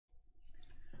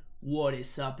What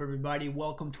is up, everybody?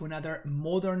 Welcome to another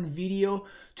modern video.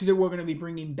 Today we're going to be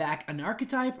bringing back an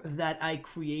archetype that I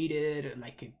created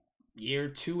like a year or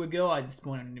two ago. At this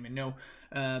point I don't even know,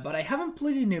 but I haven't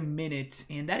played it in a minute,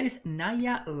 and that is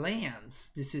Naya lands.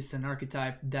 This is an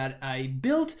archetype that I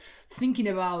built thinking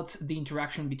about the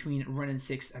interaction between Ren and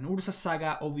 6 and Urza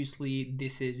Saga. Obviously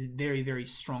this is a very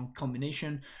strong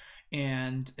combination,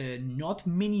 and not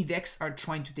many decks are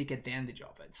trying to take advantage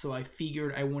of it. So I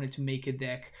figured I wanted to make a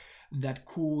deck that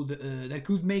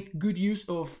could make good use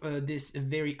of this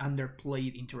very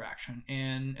underplayed interaction.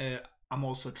 And I'm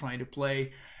also trying to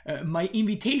play my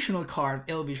invitational card,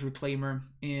 Elvish Reclaimer,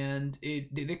 and the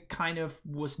deck kind of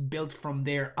was built from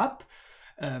there up.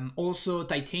 Also,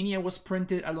 Titania was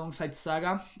printed alongside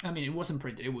Saga. I mean, it wasn't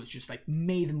printed, it was just like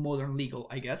made modern legal,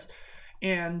 I guess.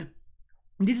 And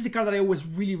this is a card that I always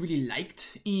really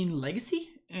liked in Legacy,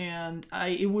 and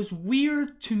it was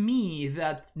weird to me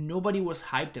that nobody was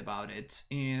hyped about it.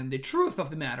 And the truth of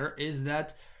the matter is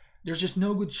that there's just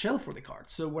no good shell for the card.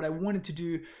 So what I wanted to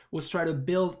do was try to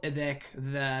build a deck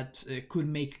that could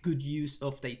make good use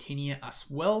of Titania as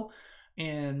well,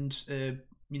 and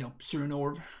you know,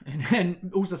 Suranor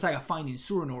and Urza Saga finding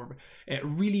Suranor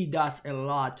really does a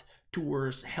lot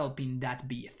towards helping that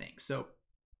be a thing. So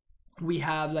we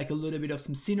have like a little bit of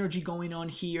some synergy going on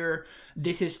here.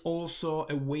 This is also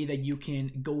a way that you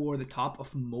can go over the top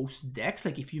of most decks.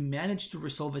 Like if you manage to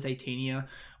resolve a Titania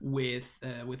with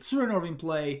Suranor in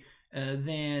play,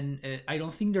 then I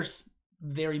don't think there's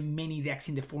very many decks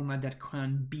in the format that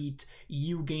can beat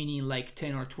you gaining like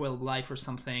 10 or 12 life or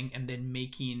something and then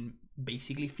making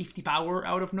basically 50 power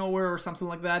out of nowhere or something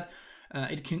like that.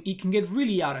 It can get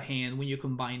really out of hand when you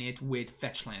combine it with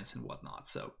fetch lands and whatnot.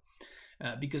 So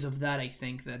because of that, I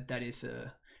think that is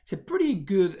it's a pretty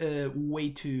good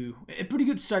pretty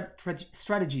good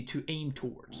strategy to aim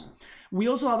towards. We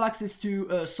also have access to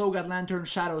Sogat Lantern,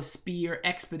 Shadow Spear,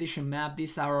 Expedition Map.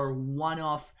 These are our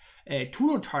one-off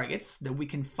tutor targets that we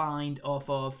can find off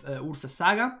of Urza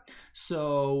Saga.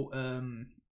 So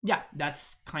yeah,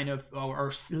 that's kind of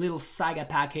our little Saga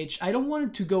package. I don't want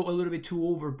it to go a little bit too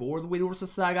overboard with Urza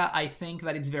Saga. I think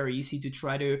that it's very easy to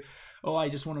try to, oh, I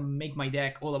just want to make my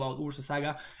deck all about Urza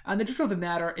Saga. And the truth of the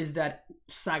matter is that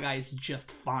Saga is just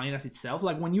fine as itself.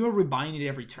 Like when you are rebuying it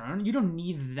every turn, you don't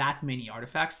need that many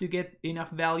artifacts to get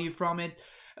enough value from it.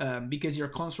 Because your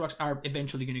constructs are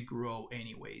eventually going to grow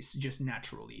anyways, just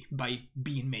naturally, by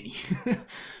being many.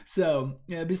 So,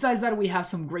 besides that, we have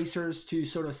some Gracers to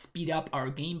sort of speed up our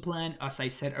game plan. As I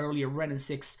said earlier, Ren and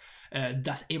 6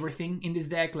 does everything in this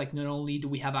deck. Like, not only do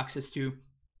we have access to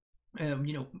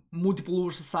you know, multiple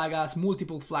Urza Sagas,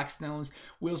 multiple Flagstones,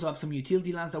 we also have some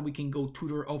utility lands that we can go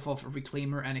tutor off of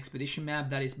Reclaimer and Expedition Map.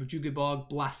 That is Bajugabog,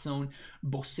 Blast Zone,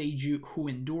 Boseiju, Who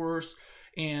Endures.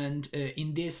 And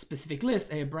in this specific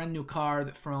list, a brand new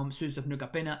card from Suits of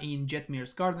Nukapena in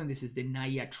Jetmir's Garden. This is the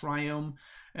Naya Triome.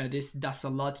 This does a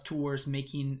lot towards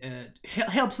making,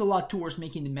 helps a lot towards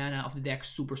making the mana of the deck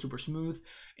super smooth,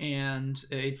 and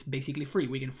it's basically free.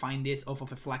 We can find this off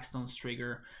of a Flagstone's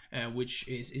trigger, which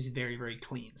is very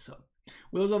clean. So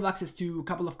we also have access to a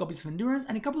couple of copies of Endurance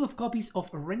and a couple of copies of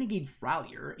Renegade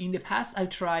Rallier. In the past, I've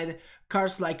tried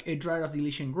cards like a Dryad of the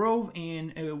Elysian Grove,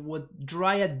 and what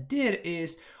Dryad did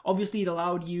is, obviously it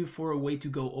allowed you for a way to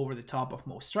go over the top of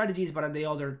most strategies, but on the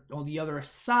other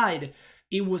side,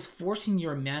 it was forcing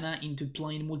your mana into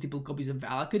playing multiple copies of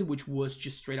Valakut, which was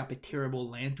just straight up a terrible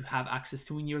land to have access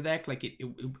to in your deck. Like it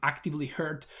actively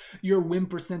hurt your win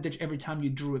percentage every time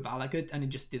you drew a Valakut, and it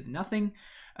just did nothing.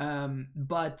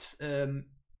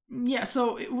 Yeah,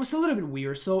 so it was a little bit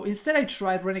weird. So instead I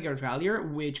tried Renegade Rallier,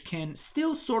 which can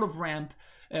still sort of ramp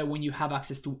when you have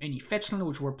access to any fetchland,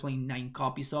 which we're playing 9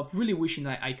 copies of. Really wishing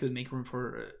that I could make room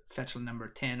for fetchland number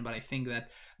 10, but I think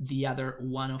that the other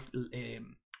one of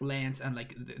lands and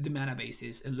like the mana base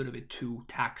is a little bit too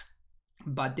taxed.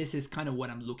 But this is kind of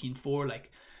what I'm looking for,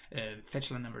 like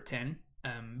fetchland number 10.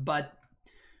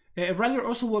 Rallier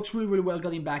also works really well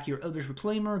getting back your Elvish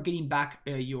Reclaimer, getting back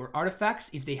your artifacts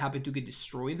if they happen to get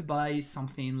destroyed by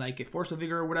something like a Force of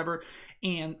Vigor or whatever.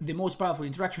 And the most powerful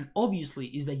interaction, obviously,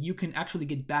 is that you can actually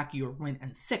get back your Ren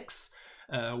and 6,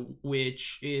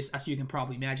 which is, as you can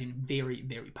probably imagine,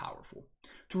 very powerful.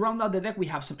 To round out the deck, we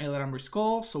have some Elaramber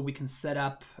Skull, so we can set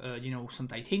up, you know, some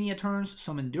Titania turns,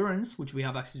 some Endurance, which we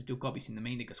have access to 2 copies in the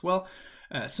main deck as well,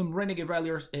 some Renegade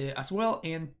Ralliers as well,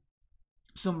 and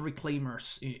some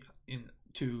Reclaimers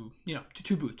to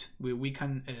boot. We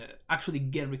can actually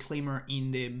get Reclaimer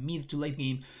in the mid to late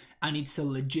game, and it's a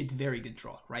legit very good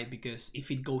draw, right? Because if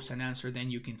it goes unanswered,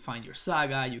 then you can find your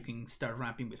Saga, you can start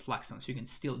ramping with Flagstones, you can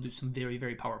still do some very,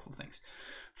 very powerful things.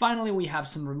 Finally, we have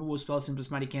some removal spells in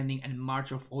Prismatic Ending and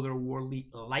March of Otherworldly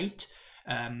Light.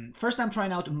 First time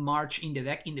trying out March in the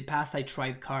deck. In the past, I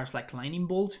tried cards like Lightning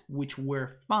Bolt, which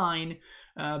were fine,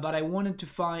 but I wanted to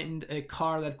find a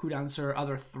card that could answer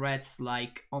other threats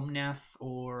like Omnath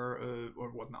or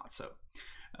whatnot. So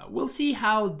we'll see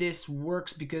how this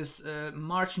works, because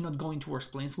March not going towards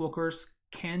Planeswalkers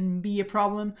can be a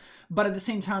problem, but at the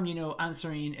same time, you know,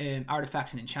 answering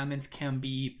artifacts and enchantments can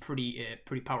be pretty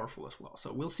powerful as well.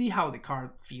 So we'll see how the card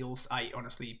feels. I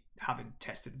honestly haven't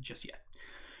tested it just yet.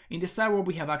 In the side world,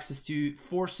 we have access to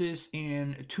Forces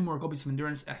and 2 more copies of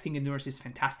Endurance. I think Endurance is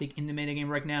fantastic in the metagame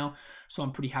right now, so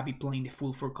I'm pretty happy playing the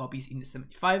full 4 copies in the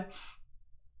 75.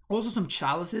 Also some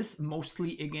Chalices,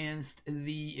 mostly against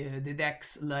the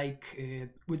decks like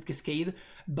with Cascade,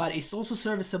 but it's also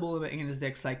serviceable against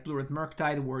decks like Blue-Red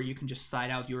Murktide, where you can just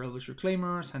side out your Eldritch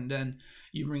Reclaimers, and then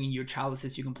you bring in your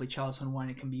Chalices. You can play Chalice on 1,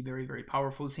 it can be very, very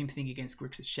powerful. Same thing against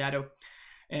Grixis Shadow.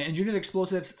 Engineered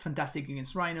Explosives, fantastic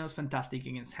against Rhinos, fantastic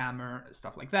against Hammer,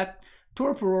 stuff like that.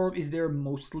 Torpor Orb is there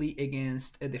mostly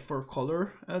against the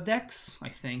 4-color decks. I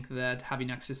think that having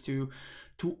access to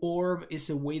Orb is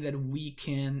a way that we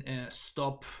can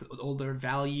stop all their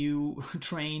value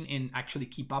train and actually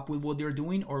keep up with what they're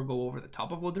doing, or go over the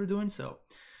top of what they're doing. So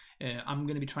I'm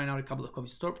going to be trying out a couple of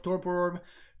copies of Torpor Orb.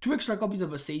 2 extra copies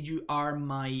of Aseju are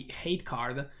my hate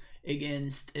card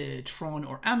against Tron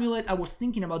or Amulet. I was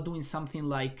thinking about doing something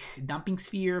like Damping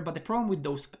Sphere, but the problem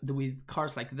with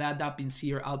cards like that, Damping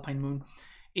Sphere, Alpine Moon,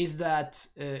 is that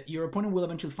your opponent will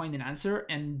eventually find an answer,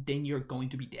 and then you're going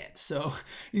to be dead. So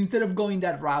instead of going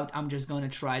that route, I'm just going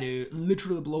to try to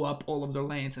literally blow up all of their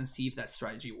lands and see if that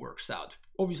strategy works out.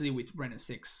 Obviously with Ren and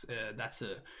 6, that's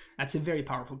a very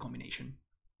powerful combination.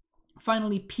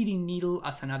 Finally, Pitying Needle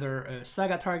as another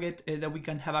Saga target that we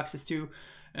can have access to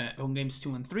on games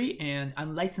 2 and 3, and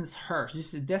Unlicensed Hearse.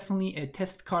 This is definitely a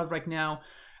test card right now.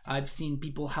 I've seen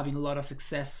people having a lot of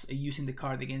success using the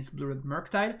card against Blue-Red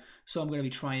Murktide, so I'm going to be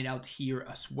trying it out here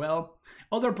as well.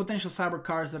 Other potential cyber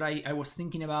cards that I was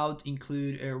thinking about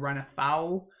include Rana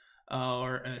Fowl,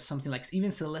 or something like even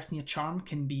Celestia Charm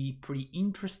can be pretty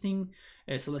interesting.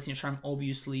 Celestia Charm,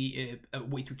 obviously a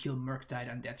way to kill Murktide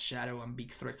and Death Shadow and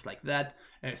big threats like that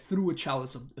through a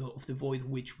Chalice of the Void,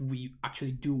 which we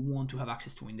actually do want to have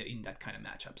access to in that kind of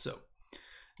matchup. So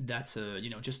that's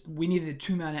just we needed a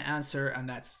 2-mana answer, and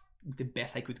that's the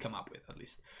best I could come up with, at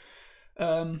least.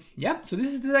 Yeah, so this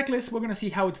is the deck list. We're gonna see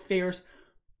how it fares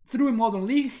through a Modern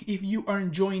League. If you are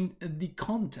enjoying the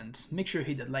content, make sure you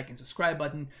hit that like and subscribe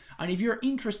button. And if you're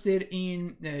interested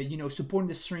in supporting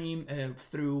the stream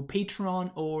through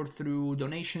Patreon or through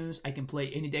donations, I can play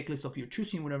any deck list of your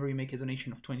choosing whenever you make a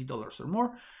donation of $20 or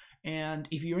more. And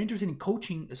if you're interested in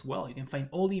coaching as well, you can find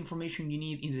all the information you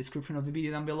need in the description of the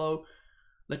video down below.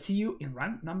 Let's see you in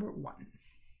round number 1.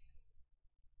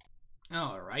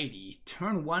 Alrighty,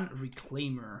 turn 1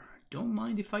 Reclaimer. Don't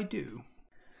mind if I do.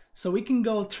 So we can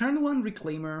go turn 1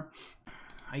 Reclaimer,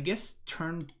 I guess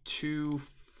turn 2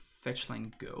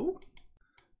 Fetchline Go,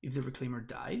 if the Reclaimer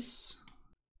dies.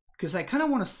 Because I kind of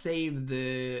want to save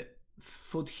the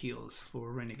Foothills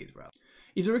for Renegade route.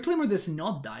 If the Reclaimer does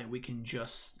not die, we can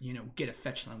just, get a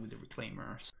Fetchline with the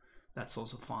Reclaimer. So that's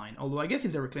also fine. Although I guess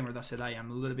if the Reclaimer does die,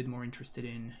 I'm a little bit more interested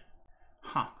in...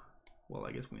 Well,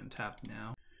 I guess we untapped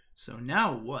now. So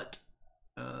now what?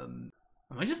 Am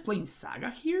I just playing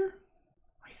Saga here?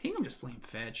 I think I'm just playing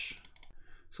Fetch.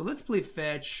 So let's play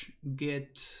Fetch,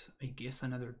 get, I guess,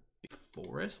 another big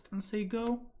Forest and say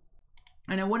go.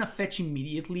 And I want to fetch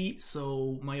immediately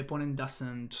so my opponent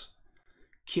doesn't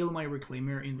kill my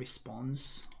Reclaimer in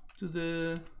response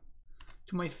to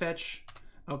my fetch.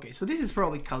 Okay, so this is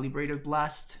probably Calibrated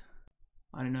Blast.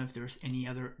 I don't know if there's any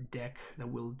other deck that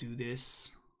will do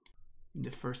this in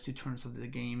the first 2 turns of the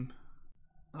game.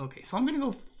 Okay, so I'm gonna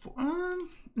go for...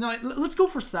 no, let's go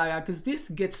for Saga, because this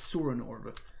gets Suran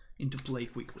Orb into play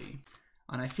quickly.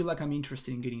 And I feel like I'm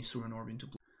interested in getting Suran Orb into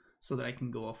play so that I can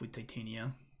go off with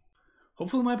Titania.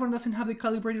 Hopefully my opponent doesn't have the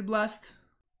Calibrated Blast.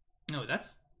 No,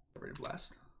 that's Calibrated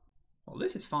Blast. Well,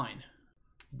 this is fine.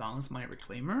 Bounce my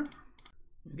Reclaimer.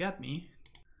 You got me.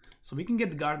 So we can get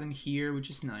the Garden here, which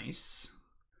is nice.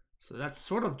 So that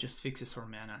sort of just fixes our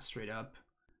mana straight up.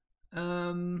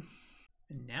 And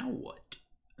now what?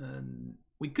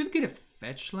 We could get a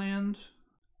fetch land.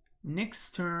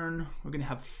 Next turn, we're gonna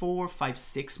have 4, 5,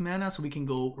 6 mana, so we can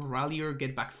go Rallier,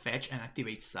 get back fetch, and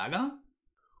activate Saga.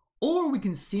 Or we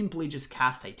can simply just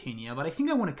cast Titania, but I think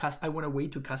I want to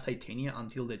wait to cast Titania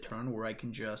until the turn where I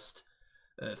can just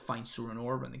find Suran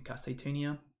Orb and then cast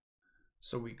Titania.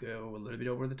 So we go a little bit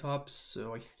over the top.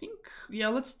 So I think, yeah,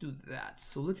 let's do that.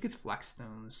 So let's get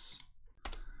Flagstones.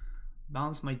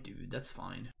 Bounce my dude, that's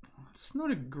fine. It's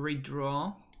not a great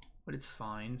draw, but it's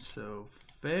fine. So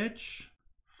fetch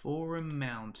for a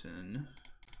mountain.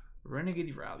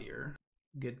 Renegade Rallier.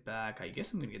 Get back, I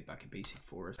guess I'm gonna get back a basic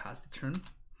forest past the turn.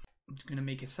 I'm just gonna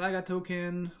make a Saga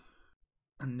token.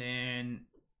 And then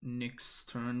next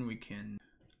turn we can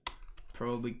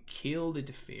probably kill the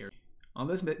Teferi.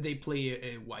 Unless they play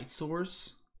a white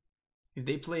source. If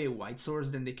they play a white source,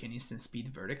 then they can instant speed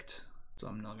Verdict. So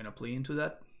I'm not gonna play into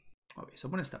that. Okay, so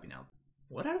I'm gonna stepping out.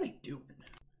 What are they doing?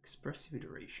 Expressive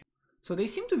Iteration. So they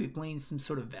seem to be playing some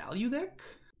sort of value deck.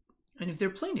 And if they're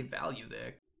playing a value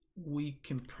deck, we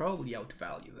can probably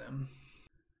outvalue them.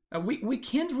 We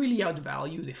can't really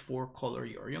outvalue the 4-color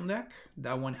Yorion deck.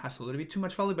 That one has a little bit too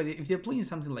much value, but if they're playing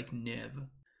something like Niv,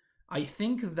 I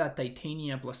think that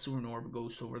Titania plus Suran Orb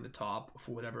goes over the top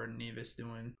for whatever Niv is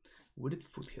doing. Wooded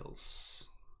Foothills.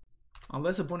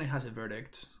 Unless opponent has a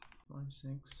Verdict. 5,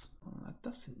 6. Oh, that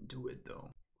doesn't do it though.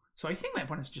 So I think my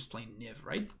opponent's just playing Niv,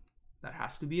 right? That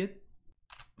has to be it.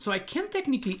 So I can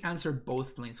technically answer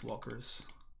both Planeswalkers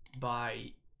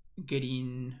by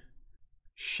getting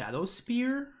Shadow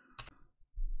Spear.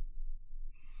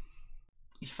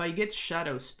 If I get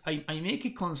I make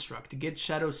a construct, get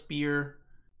Shadow Spear,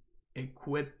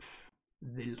 equip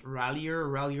the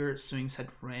Rallier swings at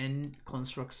Ren,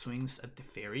 construct swings at the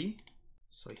Fairy.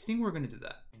 So I think we're gonna do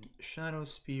that. Shadow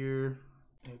Spear,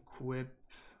 equip.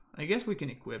 I guess we can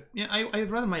equip. Yeah, I'd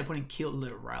rather my opponent kill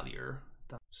the Rallier.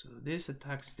 So this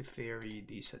attacks the Fairy,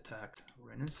 this attacked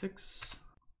Ren and 6.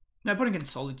 My opponent can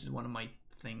solitude one of my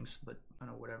things, but I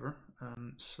don't know, whatever.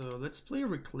 So let's play a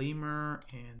Reclaimer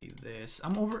and do this.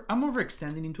 I'm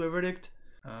overextending into a Verdict,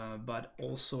 but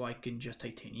also I can just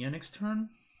Titania next turn.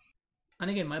 And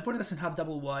again, my opponent doesn't have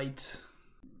double white.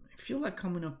 I feel like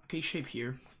I'm in a okay shape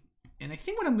here. And I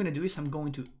think what I'm going to do is I'm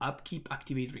going to upkeep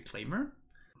activate Reclaimer.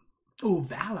 Oh,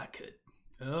 Valakut.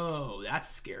 Oh, that's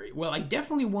scary. Well, I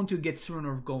definitely want to get Suran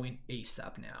Orb going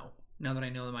ASAP now that I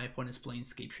know that my opponent's playing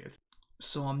Scapeshift.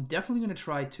 So I'm definitely going to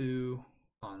try to...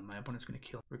 Oh, my opponent's going to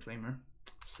kill Reclaimer.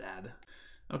 Sad.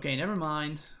 Okay, never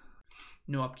mind.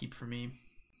 No upkeep for me.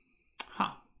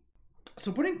 Huh.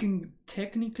 So opponent can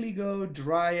technically go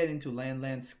Dryad into Land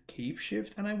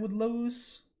Scapeshift and I would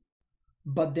lose.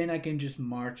 But then I can just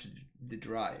march the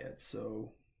Dryad,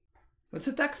 so... Let's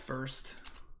attack first.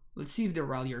 Let's see if the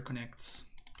Rallier connects.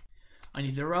 And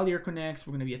if the Rallier connects,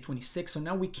 we're going to be at 26. So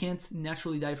now we can't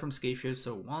naturally die from Scapeshift.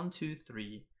 So 1, 2,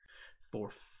 3, 4,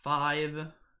 5.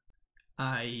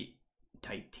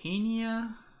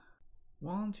 Titania.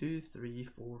 1, 2, 3,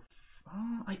 4.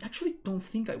 I actually don't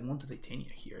think I want the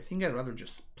Titania here. I think I'd rather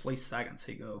just play Saga and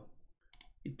say go.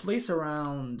 It plays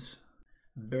around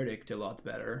Verdict a lot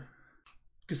better.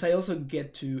 Because I also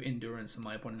get to Endurance on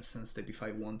my opponent's sensitive if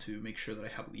I want to make sure that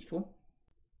I have lethal.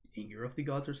 Anger of the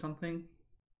Gods or something.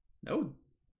 That would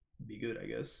be good, I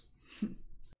guess.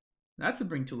 That's a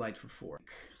Bring to Light for 4.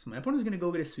 So my opponent's going to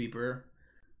go get a Sweeper.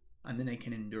 And then I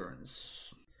can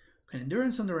Endurance. Can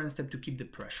Endurance on their end step to keep the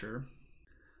pressure.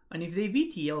 And if they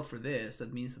BTL for this,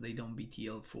 that means that they don't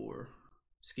BTL for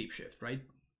Scapeshift, right?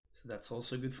 So that's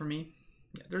also good for me.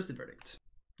 Yeah, there's the Verdict.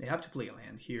 They have to play a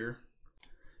land here.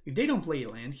 If they don't play a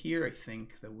land here, I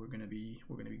think that we're gonna be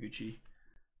Gucci.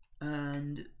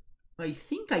 And I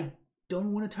think I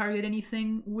don't want to target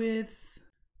anything with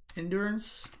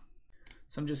Endurance.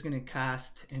 So I'm just gonna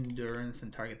cast Endurance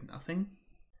and target nothing.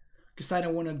 Because I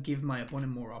don't want to give my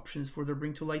opponent more options for their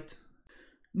Bring to Light.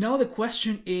 Now the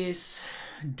question is,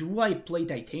 do I play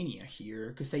Titania here?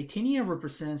 Because Titania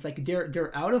represents, like,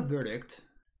 they're out of Verdict.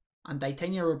 And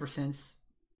Titania represents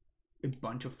a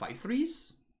bunch of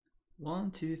 5/3s.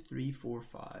 1, 2, 3, 4,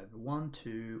 5. 1,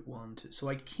 2, 1, 2. So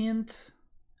I can't...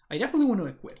 I definitely want to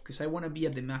equip, because I want to be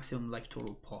at the maximum life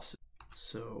total possible.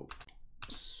 So,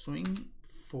 swing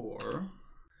 4.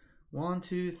 1,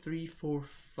 2, 3, 4,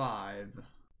 5.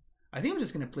 I think I'm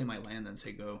just going to play my land and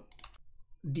say go.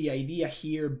 The idea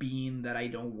here being that I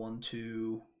don't want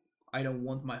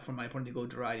for my opponent to go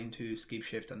Dryad into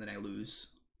Scapeshift and then I lose.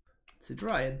 It's a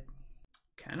Dryad.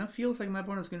 Kind of feels like my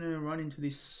opponent's going to run into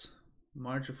this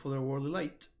March of Fuller Worldly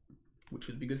Light, which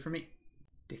would be good for me.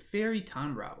 The Fairy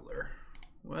Time Raveler.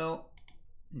 Well,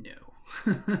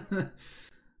 no.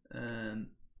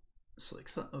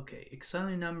 So, okay,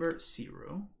 exiling number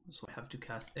 0. So I have to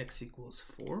cast X equals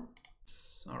 4.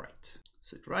 Alright.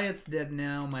 So Dryad's dead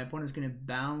now. My opponent's going to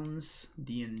bounce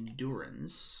the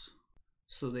Endurance.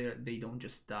 so they don't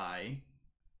just die.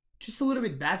 Just a little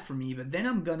bit bad for me, but then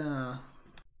I'm gonna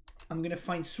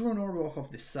find Suron Orb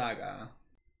of the Saga,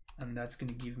 and that's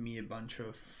gonna give me a bunch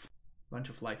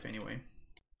of life anyway.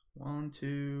 1,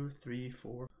 2, 3,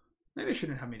 4. Maybe I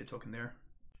shouldn't have made a token there.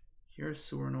 Here's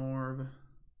Suron Orb.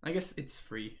 I guess it's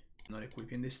free. I'm not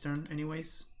equipping this turn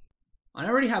anyways. I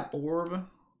already have Orb,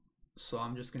 so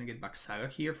I'm just gonna get back Saga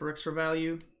here for extra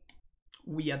value.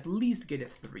 We at least get a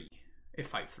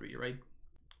 5/3, right?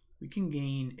 We can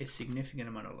gain a significant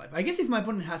amount of life. I guess if my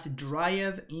opponent has a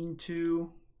Dryad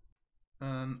into...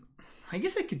 I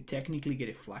guess I could technically get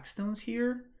a Flagstones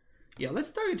here. Yeah,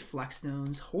 let's target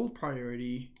Flagstones, hold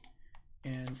priority,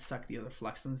 and sack the other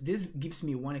Flagstones. This gives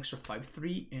me 1 extra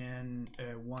 5/3 and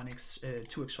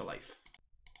 2 extra life.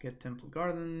 Get Temple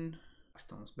Garden,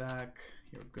 Flagstones back.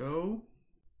 Here we go.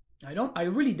 I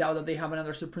really doubt that they have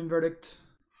another Supreme Verdict.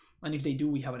 And if they do,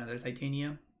 we have another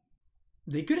Titania.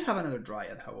 They could have another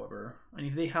Dryad, however. And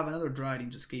if they have another Dryad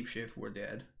into Scapeshift, we're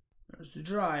dead. There's the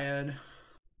Dryad.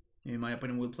 Maybe my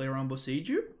opponent will play around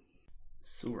Boseiju.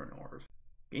 Suron Orb.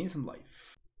 Gain some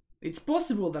life. It's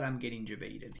possible that I'm getting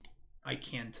jebaited. I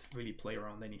can't really play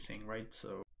around anything, right?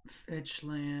 So, fetch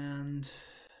land,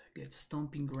 get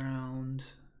Stomping Ground,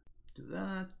 do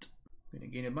that. I'm gonna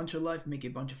gain a bunch of life, make a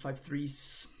bunch of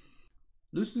 5/3s.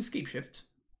 Lose to Scapeshift,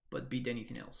 but beat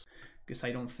anything else. Because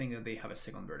I don't think that they have a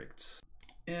second verdict.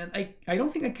 And I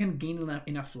don't think I can gain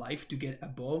enough life to get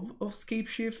above of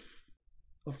Scapeshift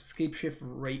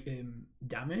rate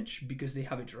damage, because they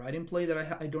have a Dryad in play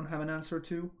that I don't have an answer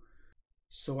to.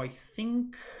 So I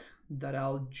think that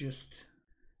I'll just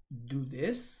do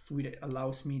this, which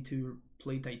allows me to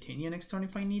play Titania next turn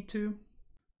if I need to.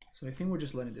 So I think we're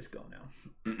just letting this go now.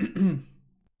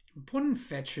 Opponent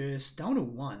fetches down to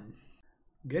 1.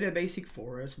 Get a basic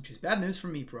forest, which is bad news for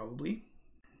me probably.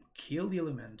 Kill the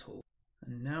elemental.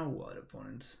 And now what,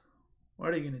 opponent? What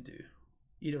are they gonna do?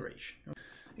 Iteration.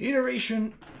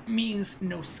 Iteration means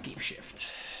no Scapeshift,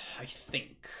 I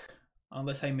think.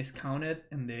 Unless I miscounted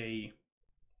and they...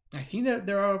 I think that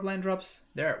there are land drops.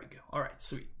 There we go. Alright,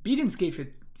 sweet. Beating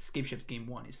Scapeshift game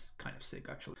 1 is kind of sick,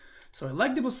 actually. So I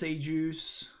like the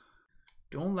Boseijus.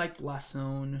 Don't like Blast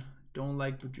Zone. Don't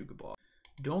like Bujugaball.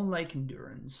 Don't like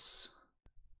Endurance.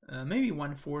 Maybe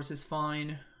 1 Force is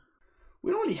fine.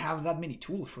 We don't really have that many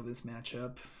tools for this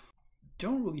matchup.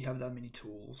 Don't really have that many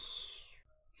tools.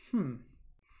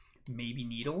 Maybe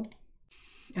Needle.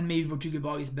 And maybe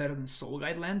Bujugaball is better than Soul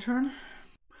Guide Lantern.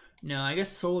 No, I guess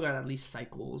Soul Guide at least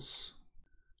cycles.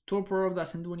 Torpor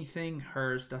doesn't do anything.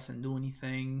 Hers doesn't do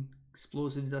anything.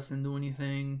 Explosives doesn't do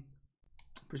anything.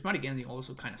 Prismatic Ending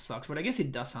also kind of sucks, but I guess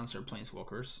it does answer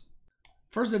Planeswalkers.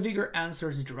 First, the Vigor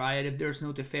answers Dryad if there's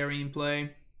no Teferi in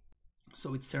play.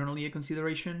 So it's certainly a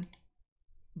consideration.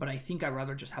 But I think I'd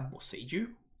rather just have Boseiju.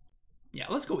 Yeah,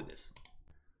 let's go with this.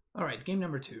 Alright, game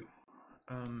number 2.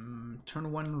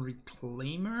 Turn 1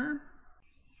 Reclaimer.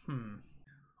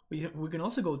 We can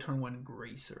also go turn 1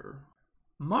 Gracer.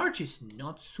 March is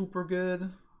not super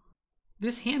good.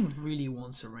 This hand really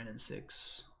wants a Wrenn and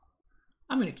 6.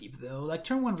 I'm gonna keep though. Like,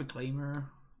 turn 1 Reclaimer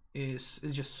is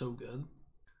just so good.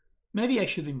 Maybe I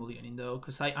should be mulliganing though,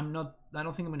 because I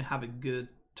don't think I'm gonna have a good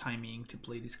timing to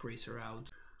play this Gracer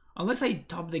out. Unless I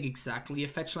top deck exactly a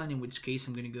fetch line, in which case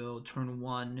I'm gonna go turn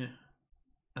 1.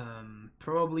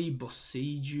 Probably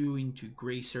Boseiju into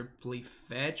Gracer, play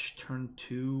fetch. Turn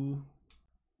 2.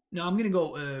 No, I'm gonna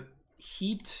go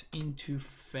Heat into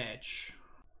fetch.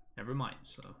 Never mind,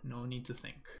 so no need to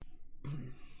think.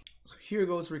 So here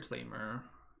goes Reclaimer.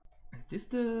 Is this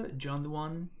the Jund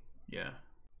one? Yeah.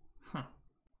 Huh.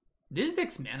 This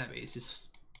deck's mana base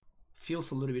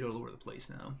feels a little bit all over the place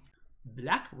now.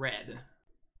 Black red.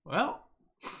 Well,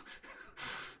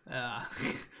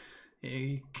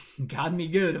 you got me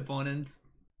good, opponent.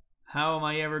 How am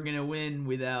I ever gonna win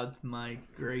without my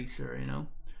Gracer, you know?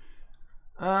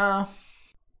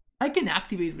 I can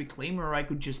activate Reclaimer, or I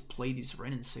could just play this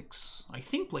Wrenn and 6. I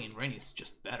think playing Wrenn is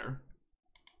just better.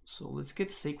 So let's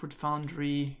get Sacred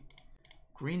Foundry,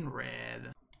 green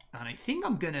red, and I think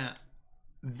I'm gonna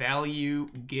value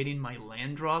getting my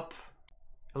land drop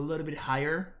a little bit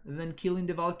higher than killing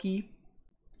the Valky.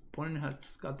 Opponent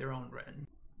has got their own Wrenn.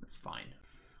 That's fine.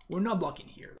 We're not blocking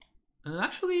here. And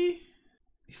actually,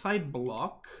 if I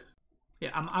block,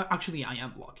 yeah, I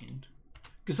am blocking.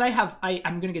 Because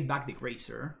I'm gonna get back the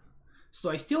Gracer. So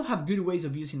I still have good ways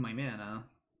of using my mana.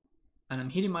 And I'm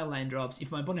hitting my land drops.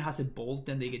 If my opponent has a Bolt,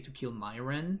 then they get to kill my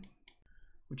Wrenn,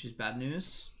 which is bad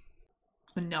news.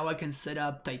 And now I can set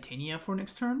up Titania for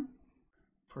next turn.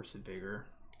 Force of Vigor.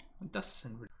 It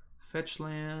doesn't fetch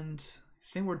land. I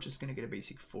think we're just gonna get a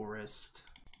basic forest.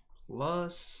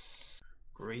 Plus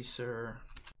Eraser,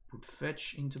 put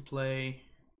fetch into play.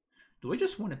 Do I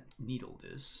just want to needle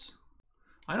this?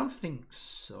 I don't think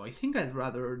so. I think I'd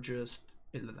rather just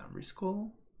Illidan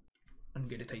Skull and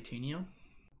get a Titania.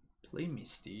 Play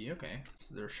Misty, okay.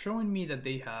 So they're showing me that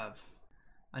they have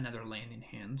another land in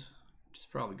hand, which is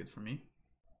probably good for me.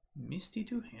 Misty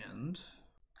to hand.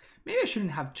 Maybe I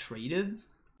shouldn't have traded.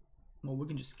 Well, we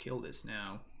can just kill this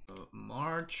now.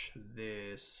 March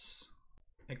this.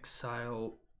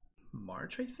 Exile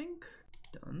March, I think.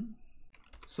 Done.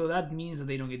 So that means that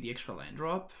they don't get the extra land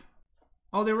drop.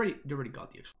 Oh, they already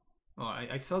got the extra. Oh,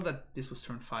 I thought that this was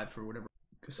turn 5 for whatever.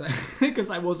 Because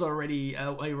I was already I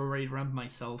already ramped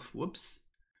myself. Whoops.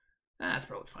 That's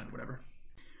probably fine. Whatever.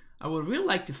 I would really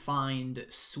like to find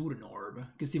Sudanorb,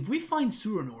 because if we find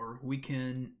Sudanorb, we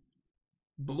can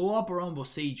blow up our own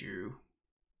Boseiju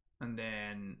and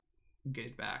then get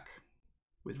it back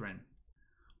with Ren.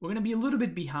 We're gonna be a little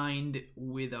bit behind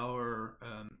with our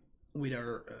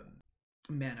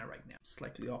mana right now.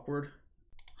 Slightly awkward.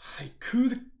 I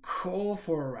could call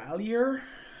for a Rallier,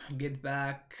 get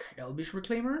back Elvish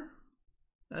Reclaimer.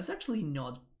 That's actually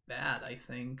not bad, I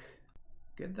think.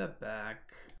 Get that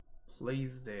back. Play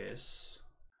this.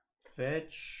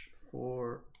 Fetch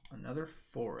for another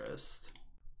forest.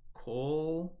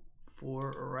 Call for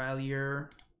a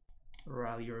Rallier.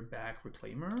 Rallier back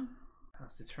Reclaimer.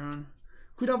 Pass the turn.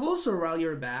 Could have also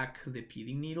Rallier back the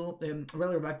Peeling Needle.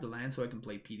 Rallier back the land so I can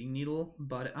play Peeling Needle.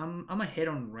 But I'm ahead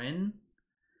on Ren.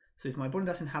 So if my opponent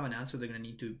doesn't have an answer, they're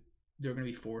gonna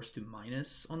be forced to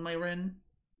minus on my Ren.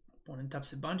 Opponent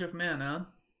taps a bunch of mana.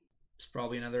 It's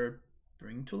probably another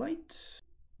Bring to Light.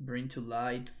 Bring to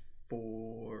Light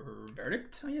for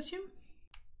Verdict, I assume.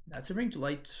 That's a Bring to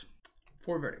Light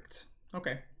for Verdict.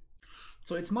 Okay.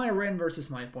 So it's my Ren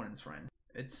versus my opponent's Ren.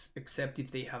 It's except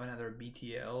if they have another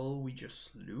BTL, we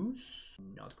just lose.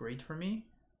 Not great for me.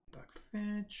 Back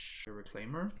fetch, a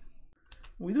Reclaimer.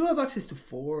 We do have access to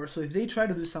 4, so if they try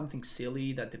to do something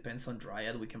silly that depends on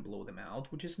Dryad, we can blow them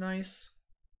out, which is nice.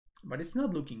 But it's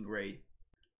not looking great.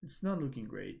 It's not looking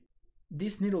great.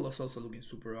 This needle is also looking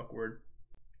super awkward.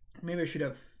 Maybe I should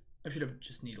have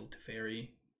just needled to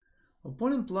Fairy.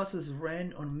 Opponent pluses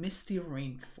Ren on Misty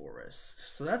Rainforest.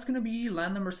 So that's gonna be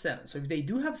land number 7. So if they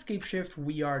do have Scapeshift,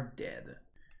 we are dead.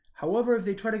 However, if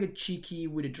they try to get cheeky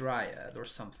with a Dryad or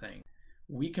something,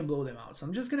 we can blow them out. So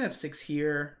I'm just gonna have 6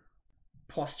 here.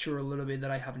 Posture a little bit that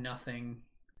I have nothing,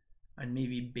 and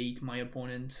maybe bait my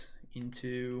opponent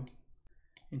into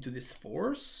this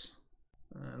force.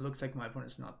 Looks like my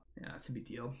opponent's not. Yeah, it's a big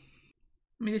deal.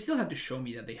 I mean, they still have to show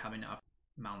me that they have enough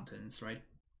mountains, right?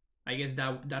 I guess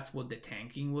that's what the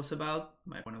tanking was about.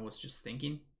 My opponent was just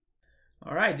thinking.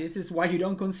 All right, this is why you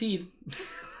don't concede.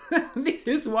 This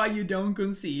is why you don't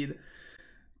concede,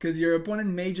 because your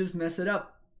opponent may just mess it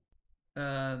up.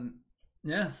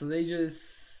 Yeah, so they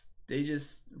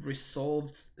just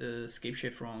resolved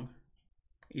Scapeshift wrong.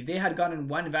 If they had gotten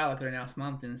 1 Valak or enough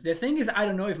mountains. The thing is, I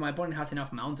don't know if my opponent has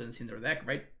enough mountains in their deck,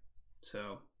 right?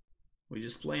 So we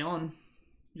just play on.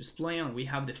 Just play on. We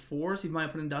have the force if my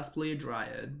opponent does play a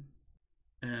Dryad.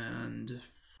 And I'm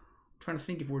trying to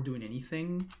think if we're doing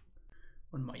anything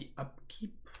on my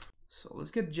upkeep. So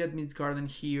let's get Jetmid's Garden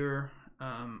here.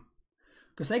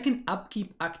 Because I can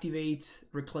upkeep, activate,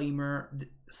 Reclaimer,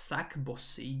 sack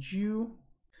Boseiju.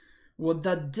 What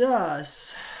that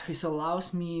does is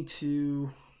allows me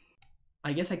to,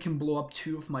 I guess I can blow up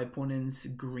 2 of my opponent's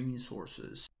green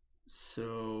sources.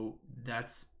 So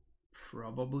that's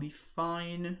probably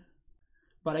fine.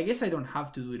 But I guess I don't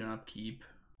have to do it on upkeep.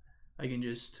 I can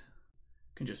just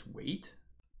wait.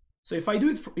 So if I do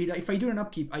an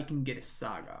upkeep, I can get a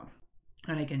Saga.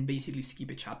 And I can basically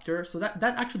skip a chapter. So that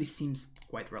actually seems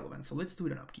quite relevant. So let's do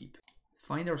it on upkeep.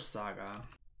 Find our Saga.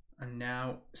 And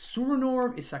now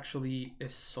Sudanorb is actually a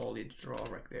solid draw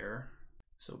right there.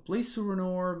 So play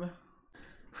Sudanorb.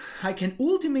 I can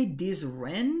ultimate this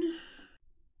Ren.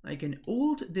 I can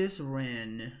ult this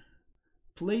Ren.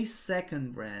 Play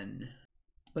second Ren.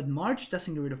 But March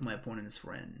doesn't get rid of my opponent's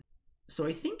Ren. So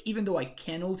I think even though I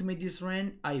can ultimate this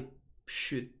Ren, I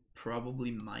should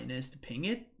probably minus to ping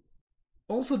it.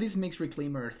 Also, this makes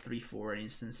Reclaimer 3/4 at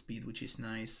instant speed, which is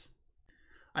nice.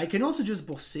 I can also just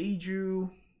Boseiju,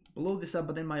 blow this up,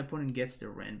 but then my opponent gets the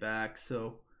Ren back.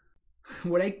 So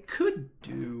what I could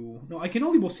do... No, I can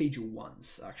only Boseiju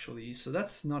once, actually. So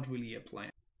that's not really a plan.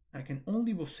 I can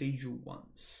only Boseiju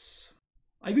once.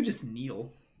 I could just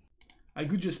kneel. I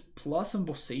could just plus on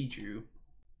Boseiju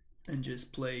and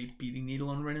just play Beating Needle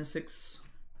on Ren and 6.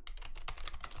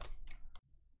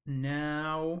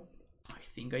 Now, I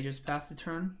think I just passed the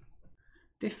turn.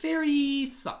 The Fairy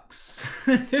sucks.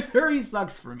 The Fairy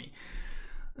sucks for me.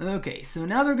 Okay, so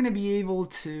now they're gonna be able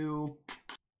to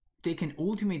take an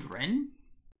ultimate Ren.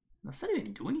 Does that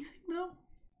even do anything though?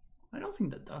 I don't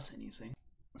think that does anything.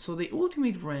 So the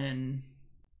ultimate Ren,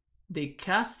 they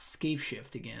cast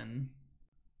Scapeshift again,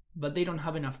 but they don't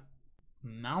have enough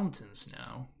mountains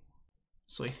now.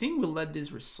 So I think we'll let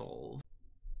this resolve.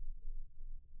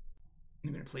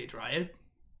 I'm gonna play a Dryad.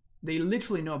 They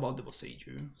literally know about the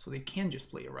Boseiju, so they can't just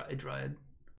play a Dryad.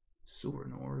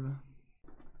 Surin Orb.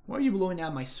 Why are you blowing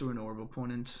out my Surin Orb,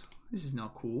 opponent? This is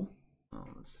not cool. Oh,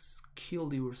 let's kill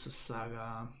the Ursa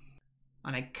Saga.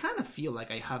 And I kind of feel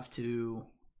like I have to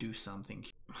do something.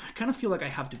 I kind of feel like I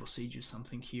have to Boseiju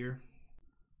something here.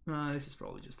 This is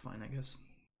probably just fine, I guess.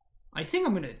 I think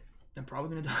I'm probably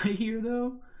gonna die here,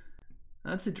 though.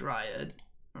 That's a Dryad.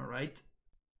 Alright.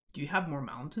 Do you have more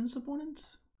mountains, opponent?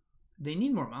 They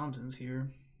need more mountains here.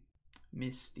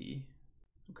 Misty.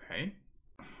 Okay.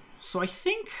 So I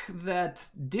think that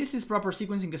this is proper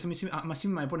sequencing because I'm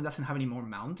assuming my opponent doesn't have any more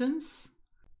mountains.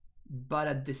 But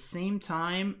at the same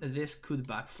time, this could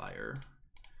backfire.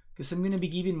 Because I'm going to be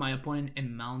giving my opponent a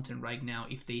mountain right now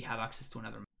if they have access to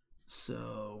another mountain.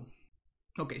 So,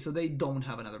 okay, so they don't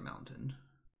have another mountain.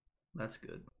 That's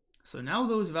good. So now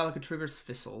those Valakut triggers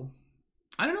fizzle.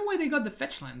 I don't know why they got the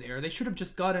fetch land there. They should have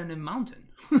just gotten a mountain.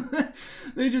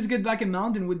 They just get back a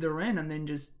mountain with the Ren and then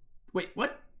just... Wait,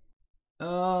 what?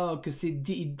 Oh, because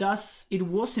it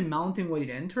was a mountain when it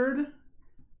entered?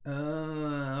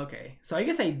 Okay. So I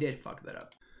guess I did fuck that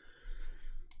up.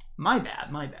 My bad,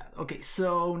 my bad. Okay,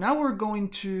 so now we're going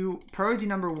to... Priority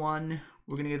number 1,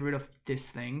 we're going to get rid of this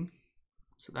thing.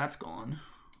 So that's gone.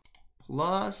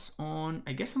 Plus on...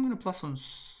 I guess I'm going to plus on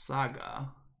Saga.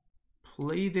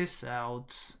 Play this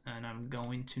out, and I'm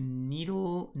going to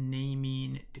Needle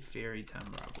naming the Fairy Time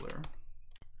Raveler.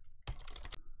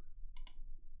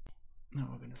 Now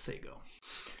we're gonna say go.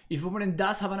 If opponent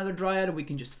does have another Dryad, we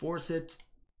can just force it.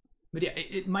 But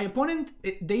yeah, my opponent,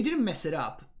 they didn't mess it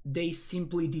up. They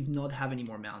simply did not have any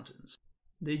more mountains.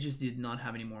 They just did not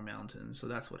have any more mountains, so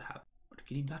that's what happened. But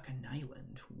getting back an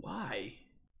island, why?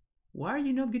 Why are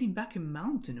you not getting back a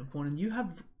mountain, opponent? You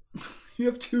have, you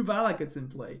have 2 Valakuts in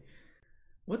play.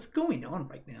 What's going on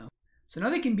right now? So now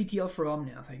they can BTL for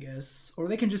Omnath, I guess. Or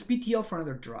they can just BTL for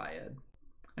another Dryad.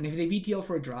 And if they BTL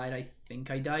for a Dryad, I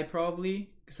think I die probably.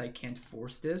 Because I can't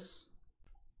force this.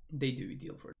 They do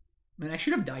BTL for it. Man, I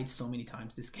should have died so many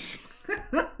times this game.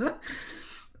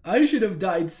 I should have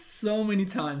died so many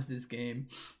times this game.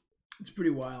 It's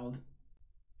pretty wild.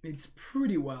 It's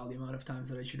pretty wild the amount of times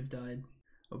that I should have died.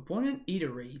 Opponent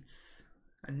iterates.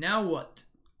 And now what?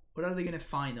 What are they going to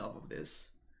find off of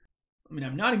this? I mean,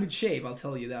 I'm not in good shape, I'll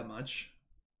tell you that much.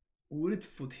 Wooded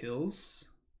Foothills.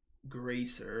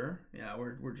 Gracer. Yeah,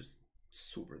 we're just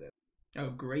super dead. Oh,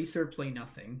 Gracer, play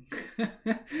nothing.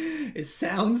 A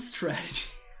sound strategy.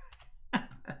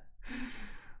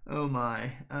 Oh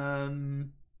my.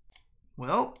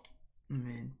 Well, I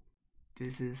mean,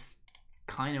 this is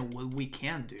kind of what we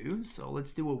can do, so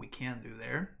let's do what we can do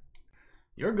there.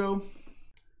 Your go.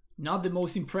 Not the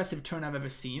most impressive turn I've ever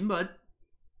seen, but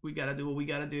we gotta do what we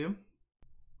gotta do.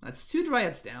 That's 2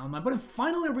 Dryads down. My opponent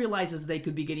finally realizes they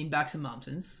could be getting back some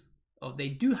mountains. Oh, they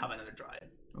do have another Dryad.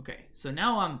 Okay, so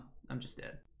now I'm just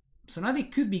dead. So now they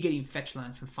could be getting fetch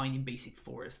lands and finding basic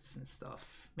forests and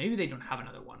stuff. Maybe they don't have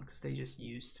another one because they just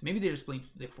used... Maybe they're just playing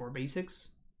the 4 basics.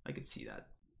 I could see that.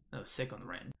 Oh, second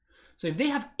Ren. So if they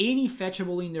have any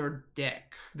fetchable in their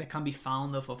deck that can be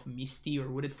found off of Misty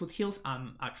or Wooded Foothills,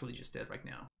 I'm actually just dead right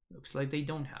now. Looks like they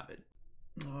don't have it.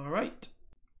 Alright.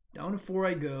 Down to 4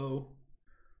 I go.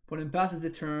 Opponent passes the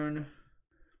turn.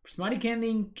 Prismatic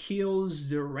Ending kills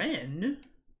the Ren.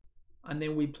 And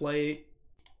then we play...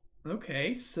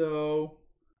 Okay, so...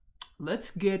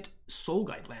 Let's get Soul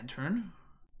Guide Lantern.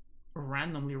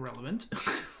 Randomly relevant.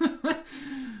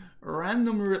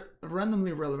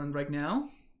 Randomly relevant right now.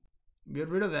 Get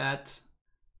rid of that.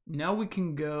 Now we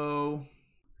can go...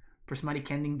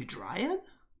 Prismatic Ending the Dryad.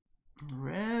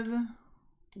 Red,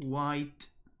 white,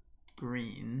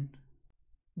 green.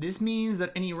 This means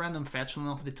that any random fetch land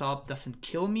off the top doesn't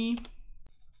kill me.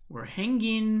 We're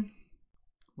hanging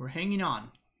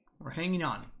on. We're hanging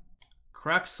on.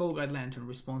 Crack Soul Guide Lantern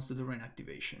responds to the Ren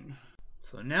activation.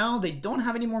 So now they don't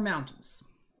have any more mountains.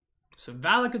 So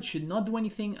Valakut should not do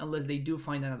anything unless they do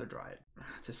find another Dryad.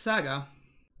 It's a Saga.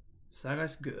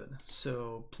 Saga's good.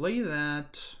 So play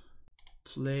that.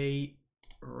 Play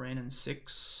Ren and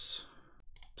 6.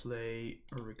 Play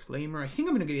a Reclaimer. I think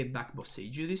I'm going to get back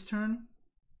Boseiju this turn,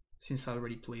 since I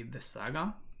already played the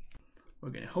Saga.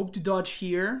 We're going to hope to dodge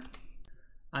here.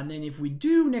 And then if we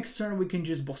do, next turn we can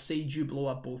just Boseiju blow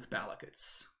up both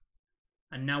Valakuts.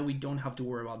 And now we don't have to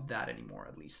worry about that anymore,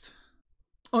 at least.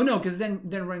 Oh no, because then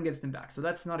Ren gets them back, so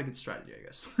that's not a good strategy, I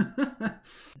guess.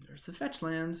 There's the fetch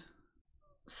land.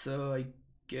 So I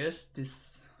guess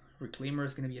this Reclaimer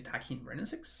is going to be attacking Ren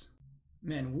 6.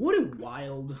 Man, what a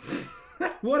wild,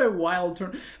 what a wild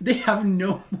turn. They have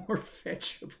no more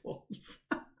fetchables.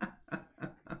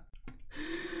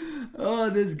 Oh,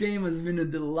 this game has been a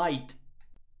delight.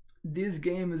 This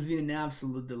game has been an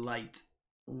absolute delight.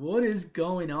 What is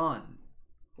going on?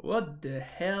 What the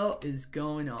hell is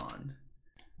going on?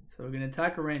 So we're going to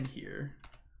attack Ren here.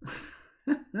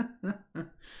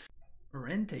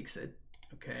 Ren takes it.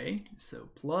 Okay, so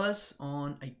plus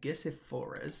on, I guess, a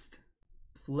forest.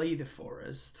 Play the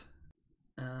forest.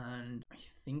 And I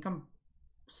think I'm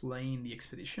playing the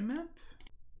expedition map.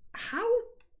 How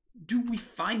do we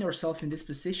find ourselves in this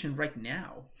position right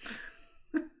now?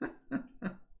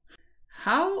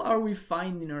 How are we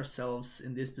finding ourselves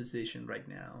in this position right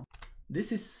now?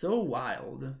 This is so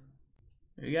wild.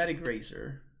 We got a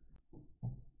Grazer.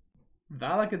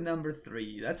 Valak at number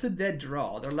 3. That's a dead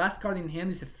draw. Their last card in hand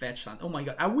is a fetch land. Oh my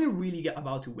god, are we really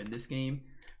about to win this game?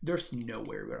 There's no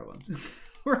way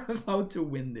we're about to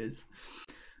win this.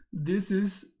 This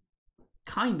is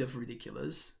kind of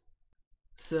ridiculous.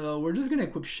 So we're just gonna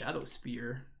equip Shadow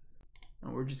Spear.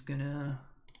 And we're just gonna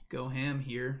go ham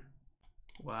here.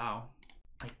 Wow.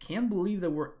 I can't believe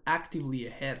that we're actively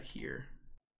ahead here.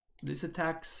 This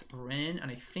attacks Ren, and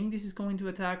I think this is going to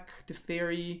attack the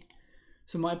Fairy.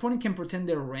 So my opponent can pretend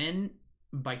they're Ren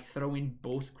by throwing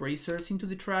both Grazers into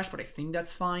the trash, but I think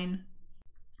that's fine.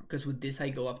 Because with this I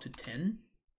go up to 10.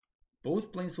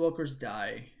 Both Planeswalkers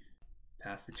die.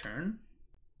 Pass the turn.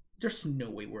 There's no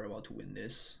way we're about to win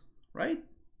this, right?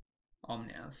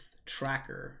 Omnath.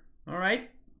 Tracker.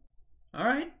 Alright.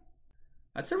 Alright.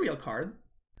 That's a real card.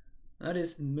 That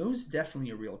is most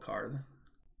definitely a real card.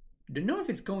 Don't know if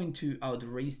it's going to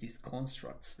outrace these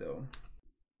constructs though.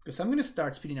 Because I'm going to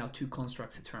start spitting out 2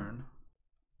 constructs a turn.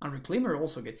 And Reclaimer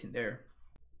also gets in there.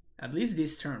 At least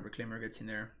this turn Reclaimer gets in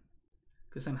there.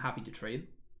 Because I'm happy to trade.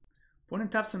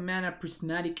 Opponent taps some mana,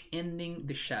 Prismatic, ending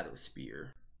the Shadow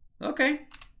Spear. Okay.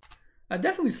 That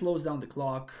definitely slows down the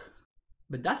clock.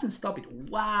 But doesn't stop it.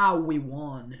 Wow, we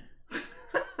won.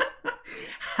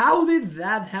 How did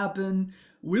that happen?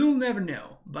 We'll never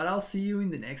know, but I'll see you in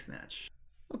the next match.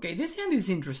 Okay, this hand is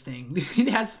interesting. It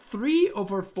has 3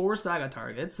 over 4 Saga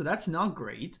targets, so that's not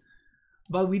great.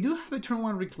 But we do have a turn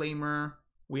 1 Reclaimer.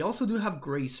 We also do have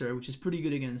Grazer, which is pretty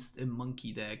good against a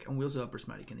Monkey deck. And we also have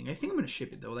Prismatic Ending. I think I'm going to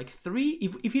ship it though. Like 3,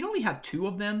 if it only had 2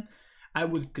 of them, I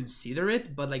would consider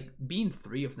it. But like being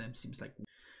 3 of them seems like...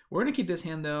 We're going to keep this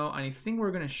hand though, and I think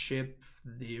we're going to ship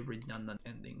the Redundant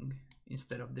Ending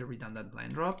instead of the Redundant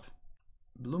Land Drop.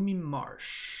 Blooming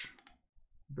Marsh.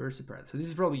 Burst of Paradise. So this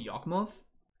is probably Yawgmoth,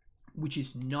 which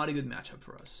is not a good matchup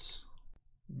for us.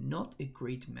 Not a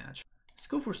great match. Let's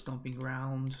go for Stomping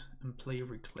Ground and play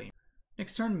Reclaim.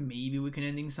 Next turn, maybe we can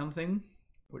ending something.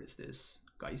 What is this?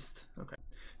 Geist. Okay.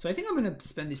 So I think I'm going to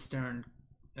spend this turn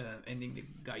ending the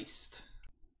Geist.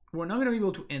 We're not going to be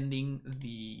able to ending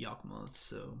the Yawgmoth,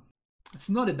 so it's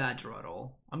not a bad draw at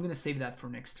all. I'm going to save that for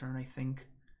next turn, I think.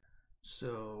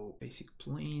 So basic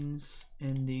planes,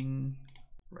 ending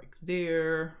right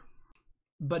there.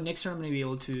 But next turn I'm going to be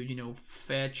able to, you know,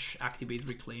 fetch, activate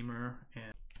Reclaimer,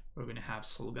 and we're going to have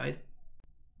Soul Guide.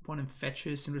 Opponent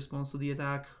fetches in response to the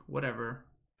attack, whatever.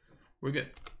 We're good.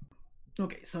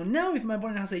 Okay, so now if my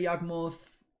opponent has a Yawgmoth,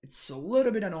 it's a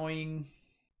little bit annoying,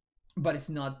 but it's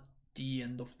not the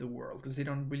end of the world because they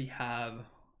don't really have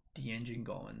the engine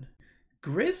going.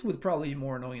 Grizz would probably be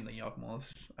more annoying than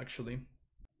Yawgmoth, actually.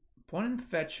 Opponent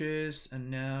fetches, and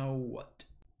now what?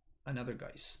 Another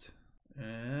Geist.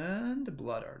 And the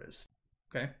Blood Artist.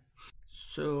 Okay.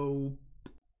 So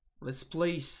let's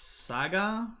play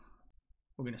Saga.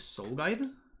 We're gonna Soul Guide.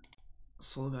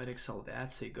 Soul Guide, exile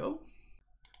that, say go.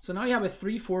 So now you have a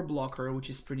 3/4 blocker, which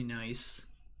is pretty nice.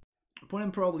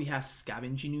 Opponent probably has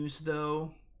Scavenging Ooze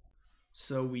though.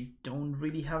 So we don't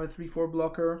really have a 3/4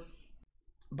 blocker.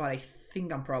 But I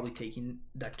think I'm probably taking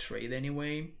that trade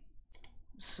anyway.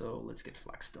 So let's get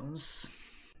Flagstones.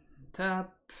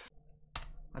 Tap.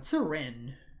 That's a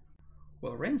Ren.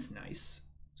 Well, Ren's nice.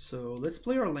 So let's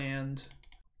play our land.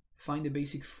 Find a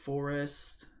basic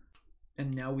forest.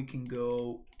 And now we can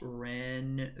go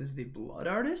Ren the Blood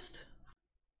Artist.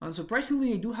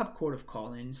 Unsurprisingly, I do have Court of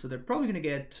Calling. So they're probably going to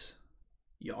get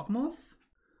Yawgmoth.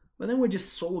 But then we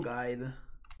just Soul Guide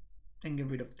and get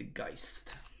rid of the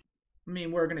Geist. I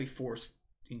mean, we're going to be forced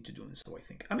into doing so, I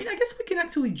think. I mean, I guess we can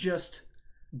actually just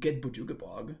get Bojuka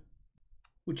Bog,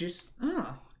 which is...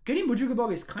 getting Bojuka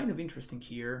Bog is kind of interesting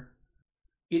here.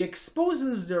 It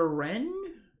exposes the Ren,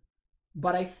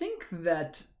 but I think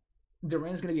that the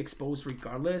Ren is going to be exposed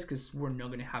regardless because we're not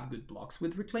going to have good blocks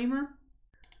with Reclaimer.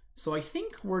 So I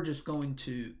think we're just going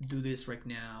to do this right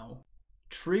now.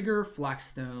 Trigger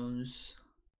Flagstones,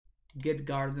 get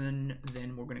Garden,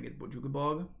 then we're going to get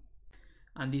Bojugabog.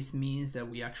 And this means that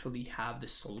we actually have the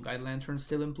Soul Guide Lantern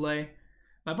still in play.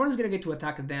 My opponent's going to get to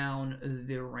attack down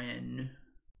the Ren.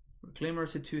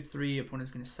 Reclaimer's a 2-3,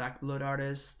 opponent's going to sack Blood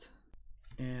Artist.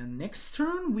 And next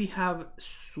turn we have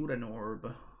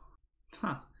Suranorb.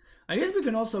 Huh. I guess we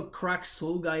can also crack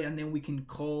Soul Guide and then we can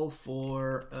call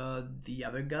for the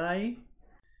other guy.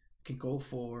 We can call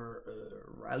for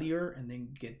Rallier and then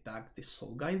get back the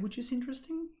Soul Guide, which is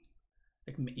interesting.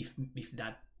 Like if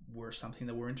that were something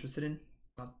that we're interested in.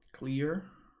 Not clear.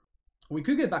 We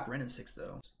could get back Ren in 6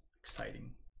 though.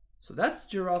 Exciting. So that's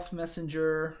Giraffe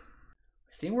Messenger.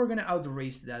 I think we're gonna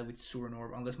outrace that with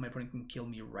Suranorb unless my opponent can kill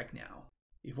me right now.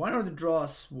 If one of the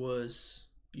draws was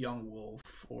Yawgmoth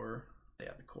or they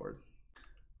have the cord.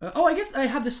 Oh, I guess I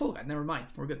have the Soul Guide. Never mind.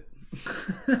 We're good.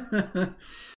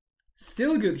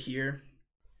 Still good here.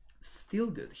 Still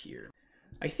good here.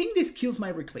 I think this kills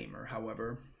my Reclaimer,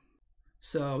 however.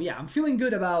 So yeah, I'm feeling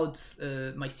good about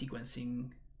my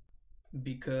sequencing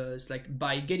because like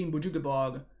by getting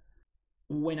Bojugabog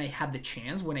when I had the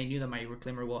chance, when I knew that my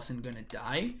Reclaimer wasn't gonna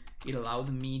die, it allowed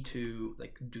me to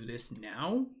like do this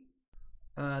now.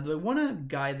 Do I want to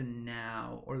guide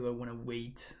now or do I want to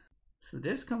wait? So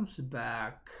this comes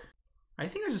back. I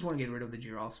think I just want to get rid of the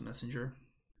Giraffe's Messenger.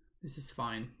 This is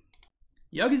fine.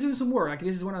 Yogg is doing some work. Like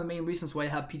this is one of the main reasons why I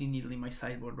have Pity Needle in my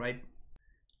sideboard, right?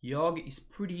 Yogg is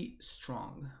pretty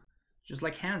strong. Just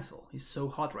like Hansel. He's so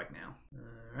hot right now.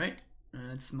 Alright.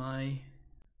 That's my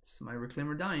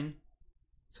Reclaimer dying.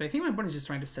 So I think my opponent is just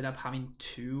trying to set up having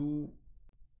 2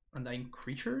 Undying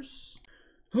Creatures.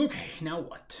 Okay, now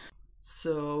what?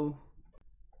 So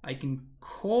I can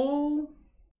call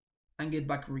and get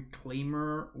back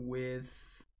Reclaimer with...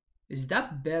 Is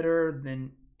that better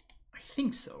than... I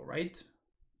think so, right?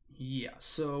 Yeah,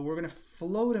 so we're going to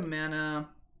float a mana.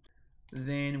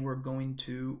 Then we're going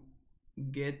to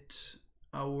get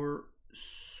our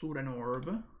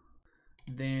Suranorb.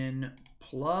 Then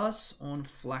plus on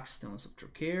Flagstones of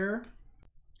Trocare.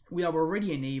 We have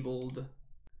already enabled...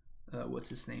 what's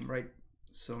his name, right?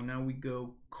 So now we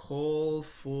go call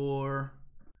for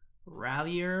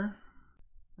Rallier.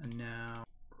 And now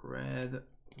red,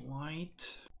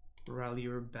 white,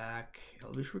 Rallier back,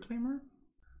 Elvish Reclaimer.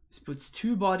 This puts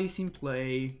 2 bodies in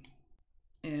play.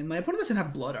 And my opponent doesn't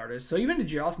have Blood Artist, so even the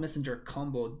Giraffe Messenger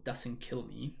combo doesn't kill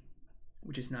me.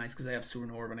 Which is nice because I have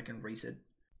Suranorb and I can raise it.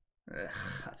 Ugh,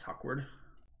 that's awkward.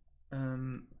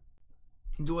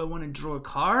 Do I want to draw a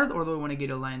card or do I want to get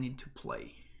a land into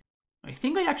play? I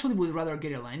think I actually would rather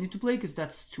get a land into play because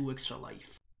that's 2 extra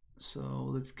life. So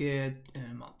let's get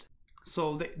Mountain.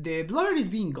 So the Blood Artist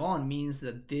being gone means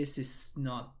that this does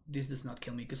not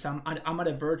kill me because I'm at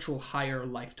a virtual higher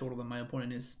life total than my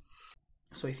opponent is.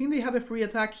 So I think they have a free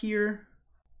attack here.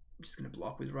 I'm just gonna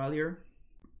block with Rallier.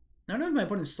 I don't know if my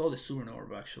opponent stole the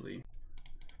Suranorb actually.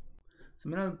 So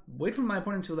I'm gonna wait for my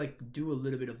opponent to like do a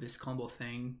little bit of this combo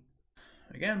thing.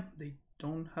 Again, they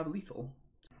don't have lethal.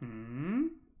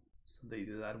 So they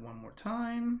do that one more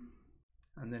time.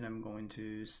 And then I'm going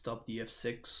to stop the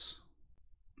F6.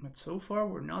 But so far,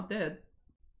 we're not dead.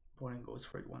 Opponent goes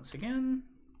for it once again.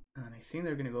 And I think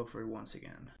they're going to go for it once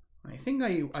again. I think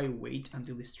I wait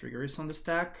until this trigger is on the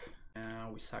stack.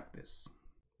 We sack this.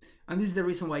 And this is the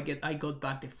reason why I got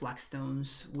back the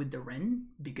Flagstones with the Ren.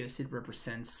 Because it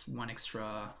represents 2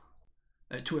 extra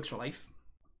life.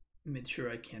 Made sure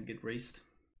I can't get raised.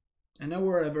 And now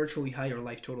we're at a virtually higher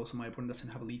life total, so my opponent doesn't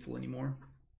have a lethal anymore.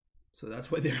 So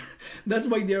that's why they're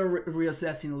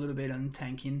reassessing a little bit and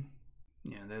tanking.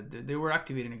 Yeah, they were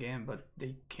activating again, but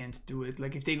they can't do it.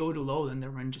 Like if they go too low, then their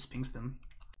Ren just pings them.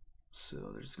 So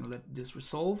they're just gonna let this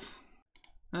resolve.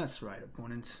 That's right,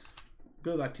 opponent.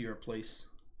 Go back to your place.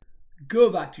 Go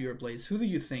back to your place. Who do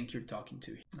you think you're talking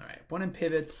to? All right, opponent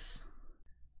pivots.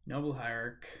 Noble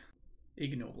Hierarch.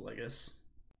 Ignoble, I guess.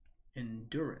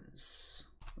 Endurance.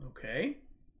 Okay.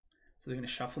 So they're gonna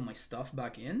shuffle my stuff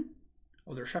back in.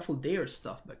 Oh, they're shuffle their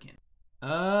stuff back in.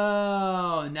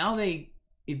 Oh, now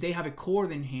if they have a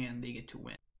cord in hand, they get to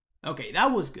win. Okay,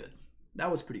 that was good. That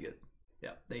was pretty good.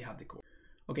 Yeah, they have the cord.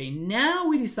 Okay,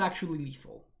 now it is actually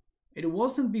lethal. It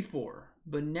wasn't before,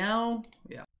 but now,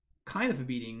 yeah, kind of a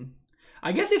beating.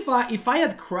 I guess if I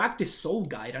had cracked the Soul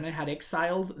Guide and I had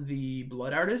exiled the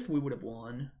Blood Artist, we would have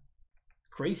won.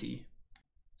 Crazy.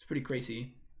 It's pretty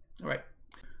crazy. All right,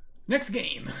 next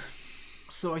game.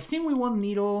 So I think we want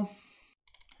Needle.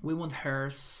 We want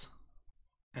Hearse.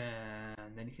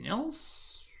 And anything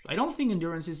else? I don't think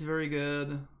Endurance is very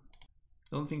good.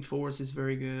 Don't think Force is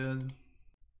very good.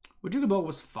 Would Ball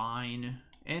was fine.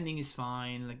 Ending is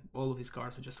fine. Like, all of these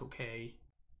cards are just okay.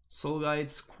 Soul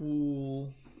Guide's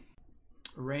cool.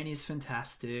 Rain is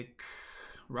fantastic.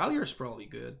 Rallier is probably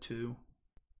good too.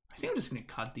 I think I'm just gonna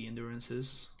cut the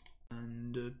Endurances.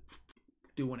 And do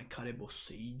you want to cut a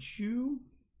Boseiju?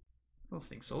 I don't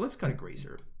think so. Let's cut a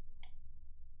Grazer.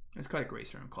 Let's cut a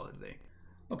Grazer and call it a day.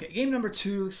 Okay, game number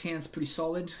 2. This hand's pretty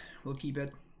solid. We'll keep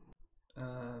it.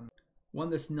 One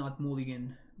does not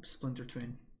mulligan Splinter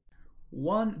Twin.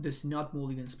 One does not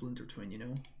mulligan Splinter Twin, you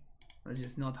know? That's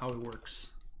just not how it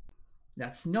works.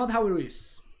 That's not how it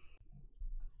is.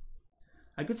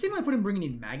 I could see my opponent bringing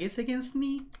in Magus against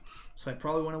me, so I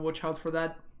probably want to watch out for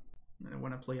that. And I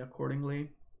want to play accordingly.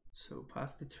 So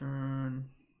pass the turn.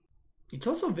 It's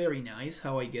also very nice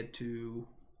how I get to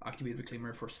activate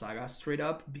Reclaimer for Saga straight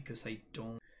up, because I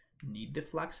don't need the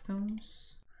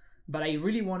Flagstones. But I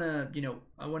really want to, you know,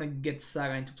 I want to get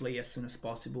Saga into play as soon as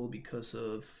possible because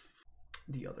of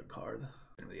the other card.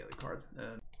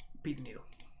 Pete the Needle.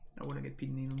 I want to get Pete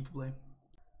the Needle into play.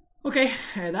 Okay,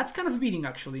 that's kind of a beating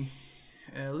actually.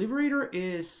 Liberator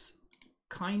is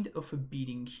kind of a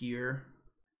beating here.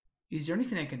 Is there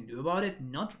anything I can do about it?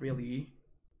 Not really.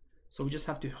 So we just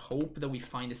have to hope that we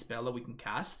find a spell that we can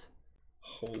cast.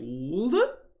 Hold.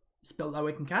 Spell that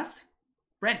we can cast.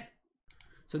 Ren.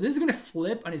 So this is going to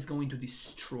flip and it's going to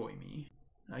destroy me.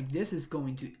 Like, this is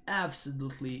going to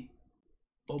absolutely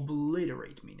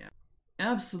obliterate me now.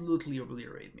 Absolutely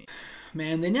obliterate me.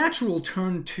 Man, the natural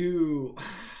turn to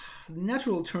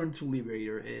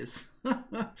Liberator is...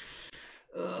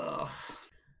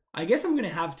 I guess I'm going to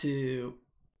have to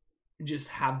just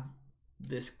have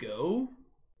this go.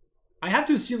 I have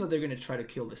to assume that they're going to try to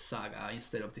kill the Saga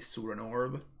instead of the Suran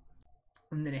Orb.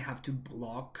 And then I have to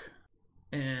block.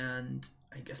 And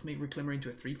I guess make Reclaimer into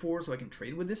a 3/4 so I can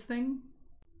trade with this thing.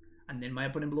 And then my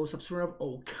opponent blows up Suran Orb.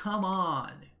 Oh, come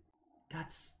on.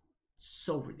 That's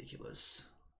so ridiculous.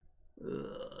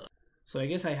 Ugh. So I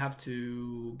guess I have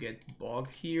to get Bog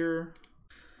here.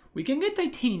 We can get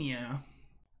Titania.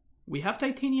 We have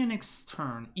Titania next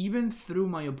turn, even through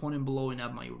my opponent blowing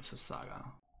up my Ursa Saga.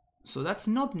 So that's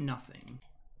not nothing.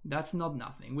 That's not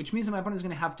nothing. Which means that my opponent is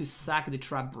going to have to sack the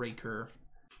Trap Breaker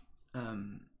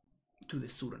to the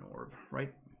Suran Orb,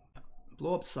 right?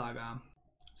 Blow up Saga.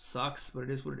 Sucks, but it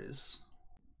is what it is.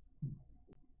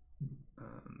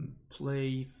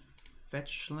 Play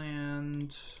Fetch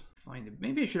Land. Find it.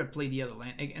 Maybe I should have played the other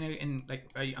land. And like,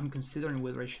 I'm considering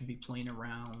whether I should be playing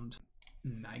around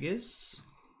Magus.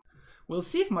 We'll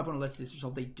see if my opponent lets this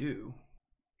result. They do.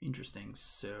 Interesting.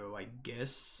 So I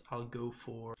guess I'll go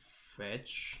for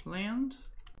Fetch Land.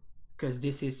 Because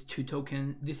this is 2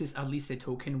 token. This is at least a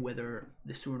token whether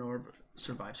the Suran Orb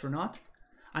survives or not.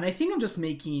 And I think I'm just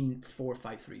making 4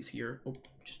 5/3s here. Oh,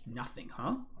 just nothing,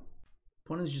 huh?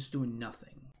 Opponent's just doing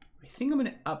nothing. I think I'm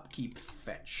going to upkeep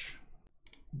Fetch.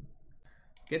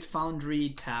 Get Foundry,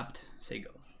 tapped, say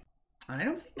go. And I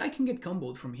don't think I can get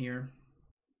comboed from here.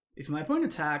 If my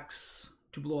opponent attacks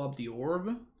to blow up the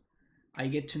orb, I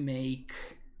get to make,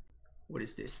 what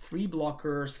is this? 3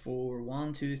 blockers for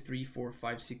 1, 2, 3, 4,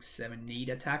 5, 6, 7, 8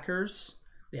 attackers.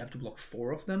 They have to block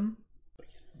 4 of them, I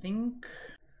think.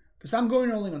 Because I'm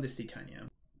going all in on this Titania.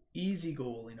 Easy go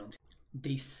all in on.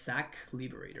 They sack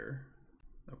Liberator.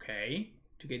 Okay.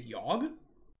 To get Yawg.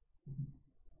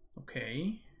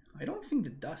 Okay. I don't think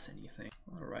that does anything.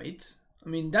 Alright. I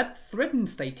mean, that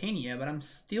threatens Titania, but I'm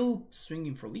still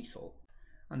swinging for lethal.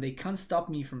 And they can't stop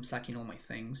me from sacking all my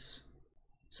things.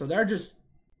 So they're just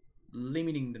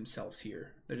limiting themselves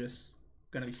here. They're just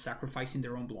gonna be sacrificing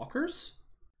their own blockers.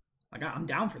 Like, I'm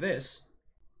down for this.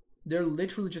 They're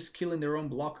literally just killing their own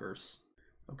blockers.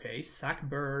 Okay, sack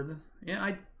bird.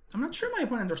 Yeah, I'm not sure my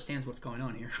opponent understands what's going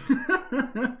on here.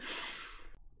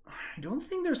 I don't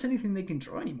think there's anything they can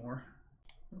draw anymore.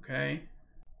 Okay,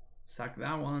 sack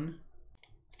that one.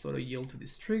 Sort of yield to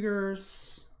these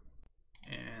triggers.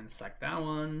 And sack that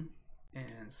one.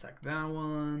 And sack that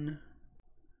one.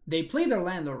 They play their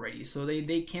land already, so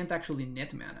they can't actually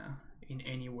net mana in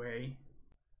any way.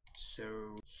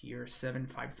 So here 7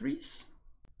 5/3s.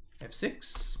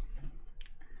 F6.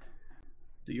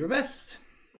 Do your best.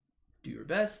 Do your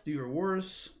best. Do your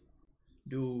worst.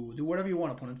 Do whatever you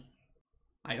want, opponent.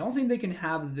 I don't think they can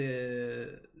have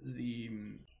the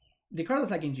card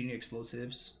that's like Engineer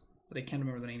Explosives, but I can't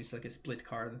remember the name. It's like a split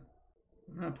card.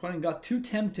 My opponent got too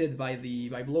tempted by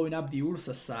blowing up the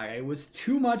Ursa Saga. It was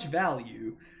too much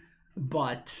value,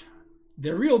 but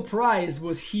the real prize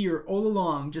was here all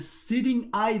along, just sitting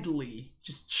idly,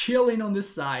 just chilling on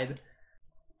this side,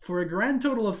 for a grand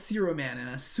total of 0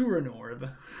 mana, Suran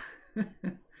Orb.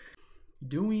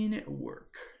 Doing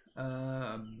work.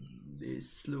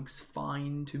 This looks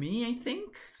fine to me, I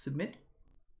think. Submit.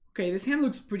 Okay, this hand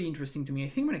looks pretty interesting to me. I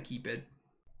think I'm gonna keep it.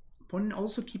 Opponent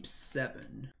also keeps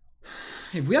 7.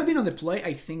 If we had been on the play,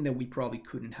 I think that we probably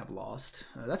couldn't have lost.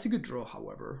 That's a good draw,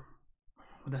 however.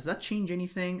 Does that change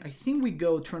anything? I think we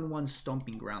go turn 1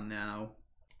 Stomping Ground now.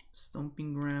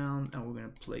 Stomping Ground, and we're gonna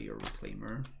play your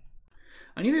Reclaimer.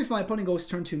 And even if my opponent goes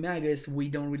turn 2 Magus, we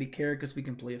don't really care because we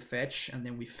can play a fetch, and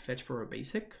then we fetch for a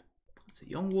basic. It's a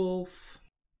Young Wolf.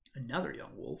 Another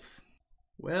Young Wolf.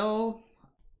 Well,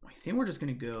 I think we're just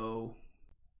gonna go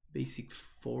basic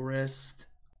Forest,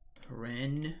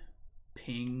 Ren,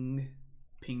 ping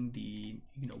the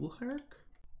Ignoble Hierarch.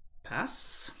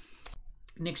 Pass.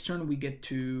 Next turn we get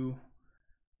to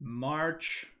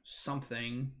march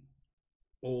something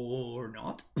or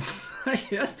not, I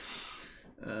guess.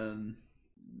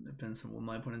 Depends on what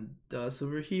my opponent does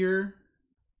over here.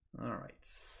 Alright,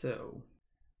 so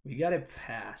we gotta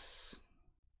pass.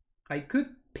 I could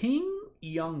ping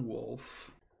Young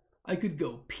Wolf. I could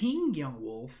go ping Young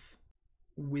Wolf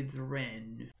with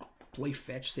Ren. Play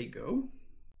fetch, say go.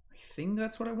 I think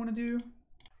that's what I want to do.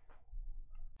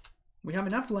 We have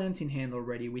enough lands in hand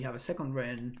already. We have a second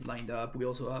Ren lined up. We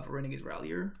also have a Renegade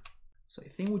Rallier. So I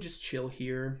think we'll just chill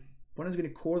here. Opponent's gonna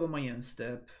Chord on my end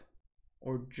step.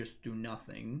 Or just do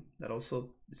nothing. That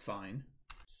also is fine.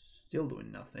 Still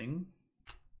doing nothing.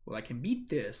 Well, I can beat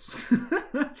this.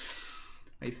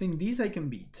 I think these I can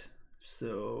beat.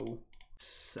 So,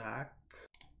 sack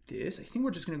this. I think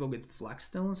we're just gonna go get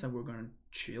Flagstones and we're gonna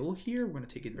chill here. We're gonna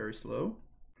take it very slow.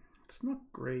 It's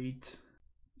not great.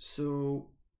 So,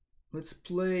 let's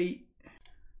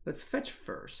fetch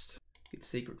first. Get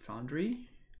Sacred Foundry.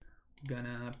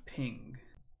 Gonna ping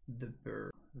the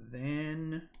bird.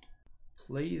 Then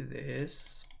play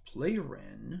this, play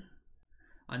Ren.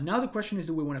 And now the question is,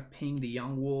 do we want to ping the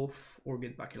Young Wolf or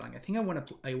get Bakelang? I think I want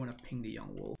to ping the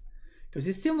Young Wolf. Because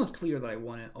it's still not clear that I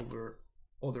want it over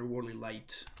Otherworldly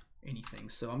Light anything.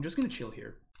 So I'm just gonna chill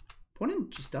here.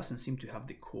 Opponent just doesn't seem to have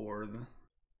the Chord.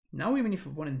 Now even if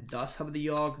opponent does have the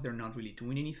Yogg, they're not really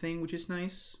doing anything, which is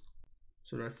nice.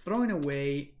 So they're throwing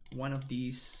away one of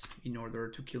these in order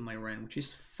to kill my Ren, which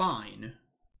is fine.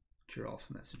 Giraffe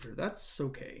Messenger, that's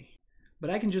okay. But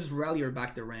I can just rally her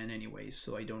back the Ren anyway,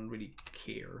 so I don't really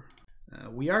care.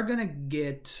 We are gonna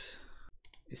get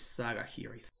a Saga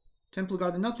here. Temple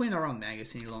Garden, not playing around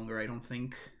Magus any longer, I don't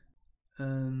think.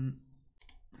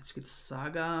 Let's get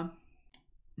Saga.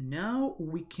 Now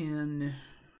we can...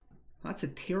 That's a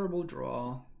terrible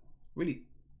draw. Really,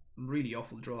 really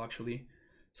awful draw, actually.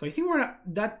 So I think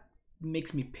that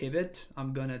makes me pivot.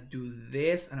 I'm gonna do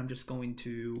this, and I'm just going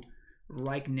to,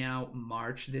 right now,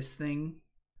 march this thing.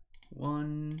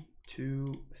 1,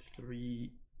 2,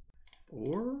 3,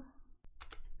 4.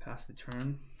 Pass the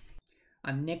turn.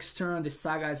 And next turn, the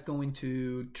Saga is going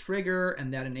to trigger,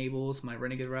 and that enables my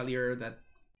Renegade Rallier.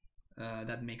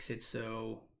 That makes it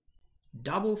so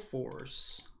double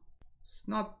force. It's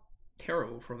not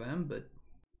terrible for them, but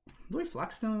do I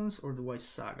Flagstones or do I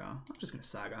Saga? I'm just gonna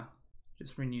Saga.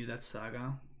 Just renew that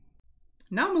Saga.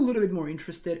 Now I'm a little bit more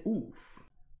interested. Ooh,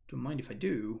 don't mind if I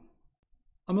do.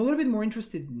 I'm a little bit more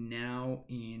interested now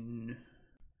in...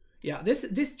 Yeah,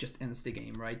 this just ends the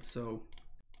game, right? So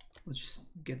let's just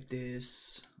get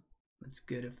this. Let's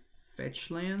get a fetch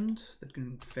land that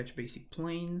can fetch basic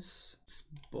planes. Let's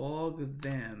bog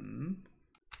them.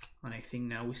 And I think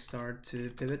now we start to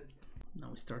pivot. Now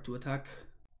we start to attack.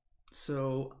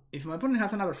 So if my opponent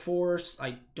has another force,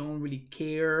 I don't really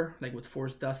care. Like what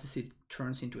force does is it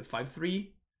turns into a 5/3.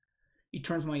 It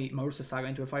turns my Ursa Saga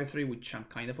into a 5/3, which I'm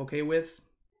kind of okay with.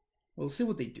 We'll see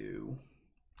what they do.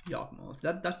 Yawgmoth.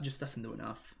 That just doesn't do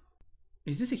enough.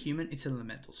 Is this a human? It's an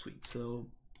elemental suite, so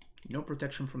no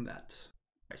protection from that.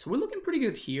 Alright, so we're looking pretty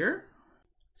good here.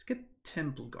 Let's get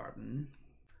Temple Garden.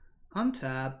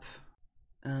 Untap.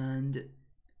 And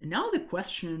now the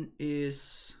question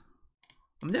is...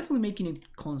 I'm definitely making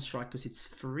it construct because it's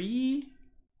free.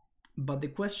 But the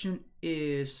question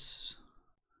is...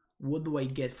 What do I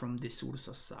get from this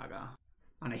Ursa Saga?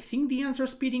 And I think the answer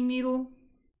is Speeding Needle.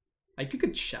 I could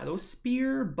get Shadow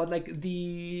Spear, but like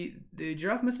the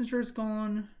Giraffe Messenger is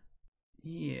gone.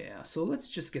 Yeah, so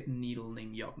let's just get Needle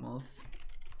named Yawgmoth.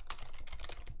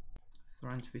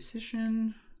 Thorn's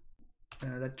Physician.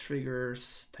 That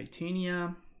triggers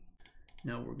Titania.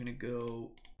 Now we're gonna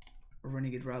go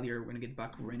Renegade Rallier. We're gonna get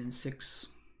back Ren and 6.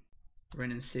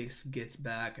 Ren and 6 gets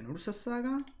back an Ursa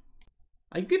Saga.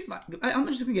 I'm just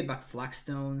gonna get back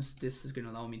Flagstones. This is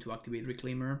gonna allow me to activate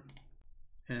Reclaimer.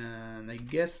 And I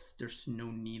guess there's no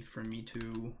need for me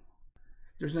to...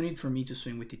 There's no need for me to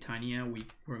swing with Titania.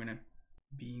 We're gonna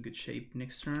be in good shape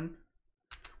next turn.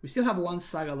 We still have one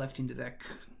Saga left in the deck,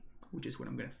 which is what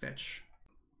I'm gonna fetch.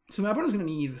 So my opponent's gonna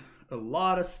need a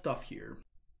lot of stuff here.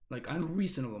 Like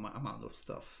unreasonable amount of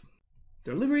stuff.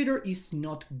 Their Liberator is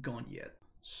not gone yet.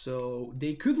 So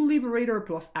they could Liberator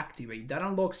plus activate. That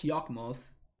unlocks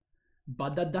Yawgmoth,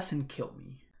 but that doesn't kill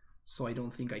me. So I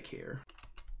don't think I care.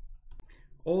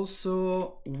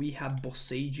 Also, we have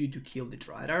Boseiju to kill the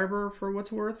Dryad Arbor for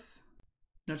what's worth.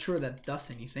 Not sure that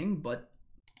does anything, but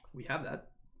we have that.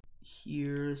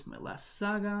 Here's my last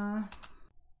Saga.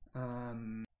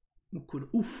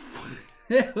 Oof.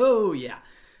 Oh yeah.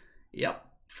 Yep.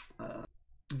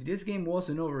 If this game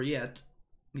wasn't over yet,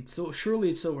 surely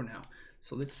it's over now.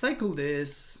 So let's cycle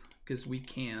this, because we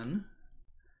can.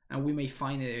 And we may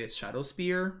find a Shadow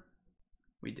Spear.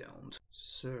 We don't.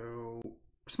 So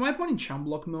is my opponent in Chump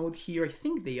Block mode here? I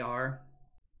think they are.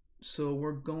 So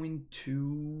we're going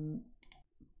to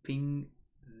ping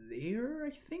there, I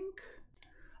think.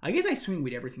 I guess I swing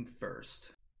with everything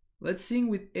first. Let's swing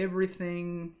with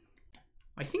everything,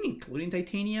 I think including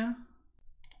Titania.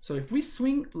 So if we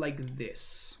swing like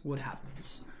this, what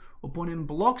happens? Opponent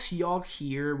blocks Yogg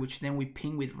here, which then we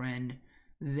ping with Ren.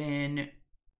 Then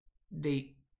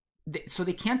so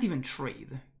they can't even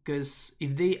trade, because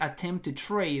if they attempt to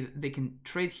trade, they can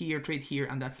trade here,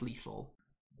 and that's lethal.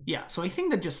 Yeah, so I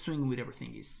think that just swinging with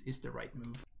everything is the right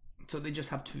move. So they just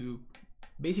have to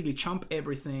basically chump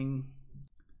everything,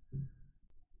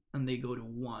 and they go to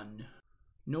 1.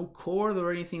 No cord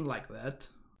or anything like that.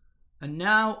 And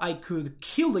now I could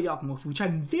kill the Yawgmoth, which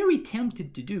I'm very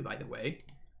tempted to do, by the way.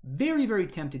 Very, very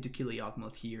tempted to kill the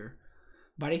Yawgmoth here.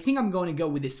 But I think I'm going to go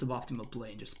with this suboptimal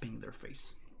play and just ping their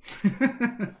face.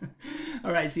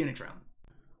 Alright, see you next round.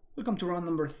 Welcome to round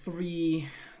number 3.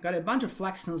 Got a bunch of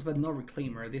Flagstones, but no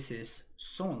Reclaimer. This is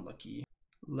so unlucky.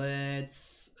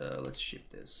 Let's ship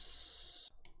this.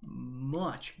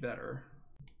 Much better.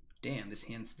 Damn, this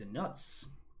hand's the nuts.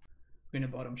 We're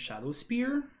gonna bottom Shadow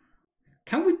Spear.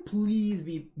 Can we please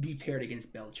be paired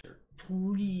against Belcher?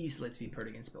 Please let's be paired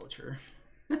against Belcher.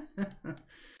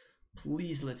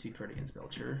 Please let's be paired against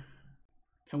Belcher.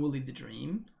 Can we live the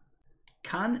dream?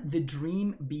 Can the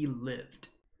dream be lived?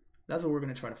 That's what we're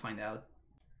gonna try to find out.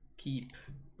 Keep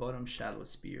bottom Shadow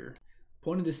Spear.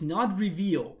 Opponent does not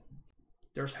reveal.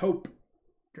 There's hope.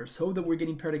 There's hope that we're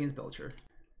getting paired against Belcher.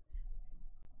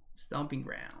 Stomping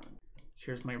Ground.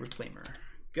 Here's my Reclaimer.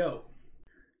 Go.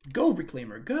 Go,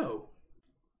 Reclaimer, go.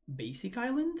 Basic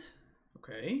Island?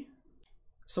 Okay.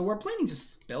 So we're planning to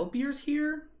Spell Pierce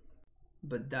here,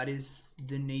 but that is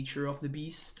the nature of the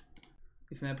beast.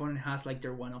 If my opponent has like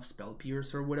their one-off Spell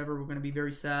Pierce or whatever, we're gonna be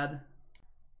very sad.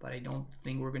 But I don't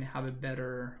think we're gonna have a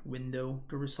better window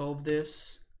to resolve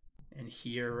this. And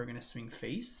here we're gonna swing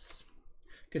face.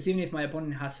 Because even if my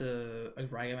opponent has a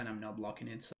Ragavan, I'm not blocking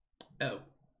it. So.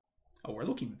 Oh, we're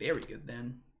looking very good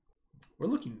then. We're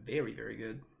looking very, very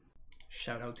good.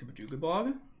 Shout out to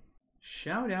Bajugabog.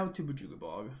 Shout out to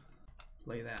Bajugabog.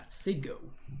 Play that. Siggo.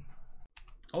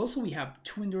 Also, we have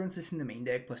 2 Endurances in the main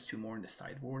deck, plus 2 more in the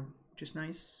sideboard, which is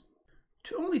nice.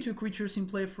 Only 2 creatures in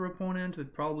play for opponent,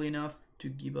 but probably enough to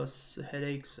give us a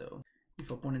headache. So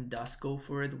if opponent does go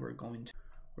for it, we're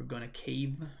gonna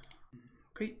cave.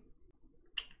 Okay.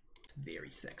 It's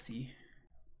very sexy.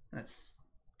 That's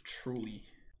truly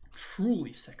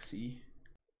sexy.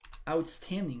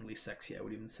 Outstandingly sexy, I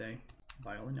would even say.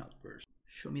 Violent Outburst.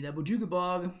 Show me that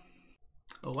Bajugabog.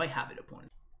 Oh, I have it, opponent.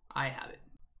 I have it.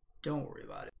 Don't worry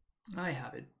about it. I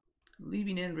have it.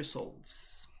 Leaving in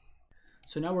resolves.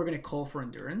 So now we're going to call for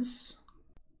Endurance.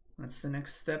 That's the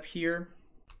next step here.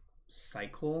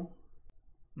 Cycle.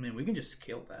 I mean, we can just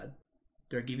kill that.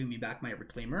 They're giving me back my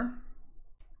Reclaimer.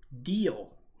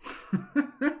 Deal.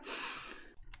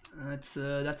 That's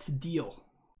a deal.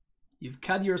 You've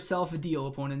cut yourself a deal,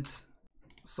 opponent.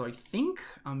 So I think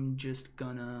I'm just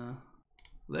gonna...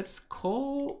 Let's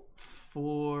call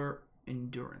for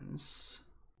Endurance.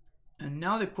 And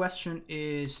now the question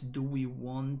is, do we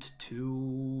want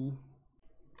to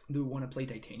play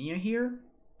Titania here?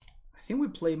 I think we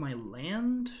play my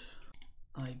land.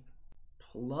 I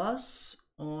plus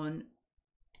on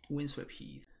Windswept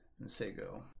Heath and say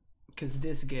go. Because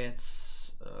this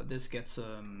gets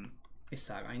a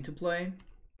Saga into play.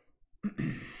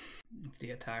 If they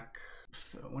attack,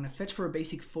 I want to fetch for a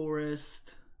basic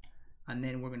forest, and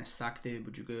then we're gonna sack the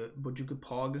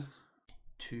Bajugapog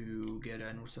to get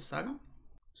an Ursa Saga.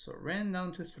 So ran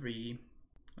down to 3.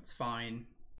 That's fine.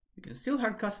 We can still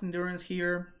hard cast Endurance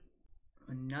here.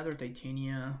 Another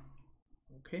Titania.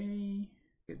 Okay.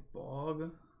 Get Bog.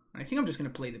 And I think I'm just gonna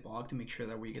play the Bog to make sure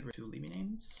that we get rid of 2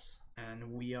 Eliminates.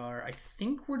 And we are, I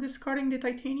think we're discarding the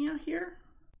Titania here.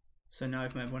 So now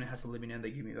if my opponent has a Eliminate,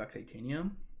 they give me back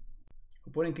Titania.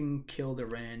 Opponent can kill the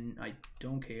Ren. I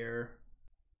don't care.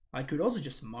 I could also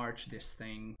just march this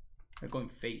thing. They're going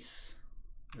face.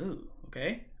 Ooh,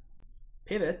 okay.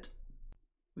 Pivot.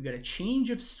 We got a change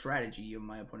of strategy on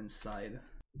my opponent's side.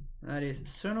 That is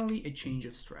certainly a change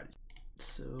of strategy.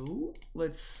 So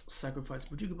let's sacrifice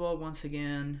Bujuki Ball once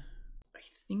again. I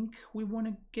think we want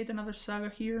to get another Saga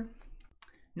here.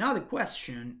 Now the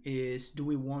question is, do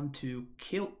we want to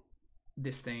kill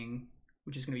this thing,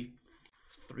 which is going to be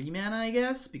 3 mana, I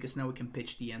guess, because now we can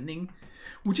pitch the ending,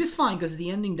 which is fine because the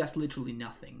ending does literally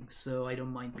nothing, so I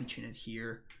don't mind pitching it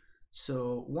here.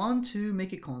 So 1, 2,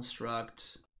 make a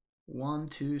construct. 1,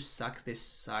 2, sack this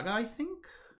Saga, I think.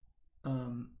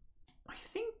 I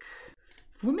think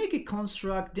if we make a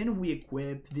construct, then we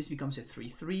equip, this becomes a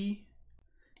 3/3.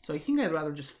 So I think I'd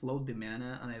rather just float the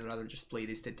mana, and I'd rather just play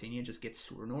this Titania, just get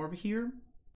Suranor here.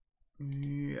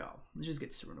 Yeah, let's just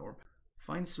get Suranor.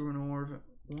 Find Suranor.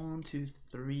 1, 2,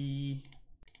 3,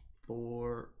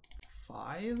 4,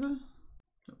 5.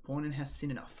 Opponent has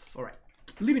seen enough. Alright.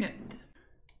 Living End.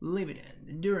 Living End.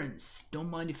 Endurance. Don't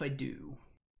mind if I do.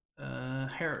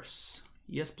 Harris.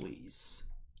 Yes, please.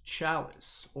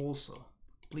 Chalice. Also.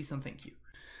 Please and thank you.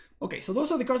 Okay, so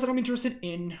those are the cards that I'm interested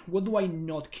in. What do I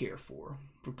not care for?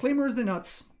 Proclaimer is the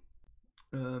nuts.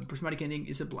 Prismatic Ending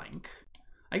is a blank.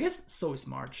 I guess so is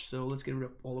March, so let's get rid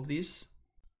of all of these.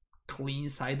 Clean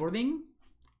sideboarding.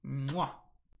 Mwah.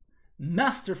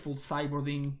 Masterful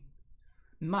sideboarding.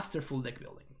 Masterful deck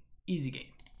building. Easy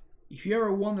game. If you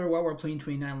ever wonder why we're playing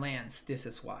 29 lands, this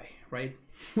is why, right?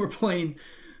 We're playing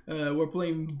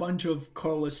bunch of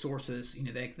colorless sources in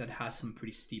a deck that has some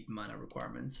pretty steep mana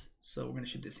requirements. So we're gonna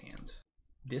ship this hand.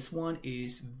 This one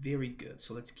is very good,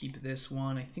 so let's keep this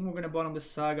one. I think we're gonna bottom the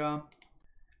Saga.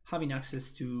 Having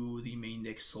access to the main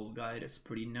deck Soul Guide, that's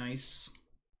pretty nice.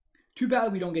 Too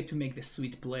bad we don't get to make the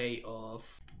sweet play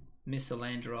of miss a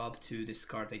land drop to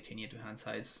discard Titania to hand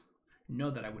sides.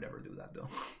 Not that I would ever do that though.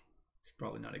 It's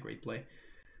probably not a great play.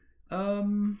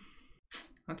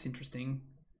 That's interesting.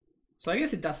 So I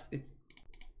guess it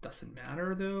doesn't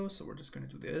matter though, so we're just gonna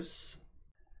do this.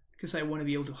 Because I want to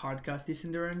be able to hardcast this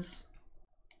Endurance.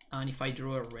 And if I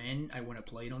draw a Ren, I want to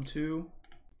play it on 2.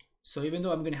 So even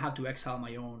though I'm gonna have to exile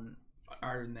my own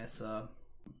Iron Nessa,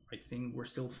 I think we're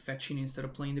still fetching instead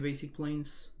of playing the basic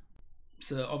planes.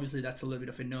 So obviously that's a little bit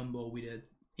of a number with it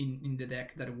in the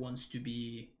deck that wants to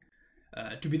be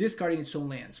discarding its own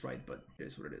lands, right? But it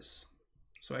is what it is.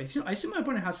 So I assume my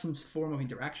opponent has some form of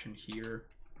interaction here,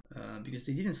 because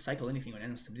they didn't cycle anything on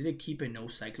end step. Did they keep a no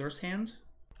cycler's hand?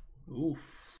 Oof.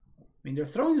 I mean, they're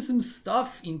throwing some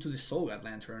stuff into the Soul Guide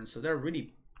Lantern, so they're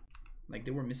really, like,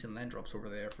 they were missing land drops over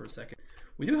there for a second.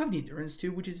 We do have the Endurance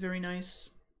too, which is very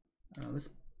nice. Let's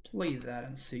play that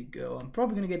and see go. I'm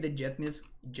probably gonna get the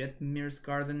Jetmir's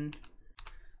Garden.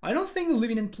 I don't think the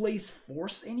Living End plays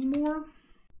Force anymore,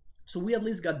 so we at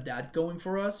least got that going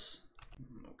for us.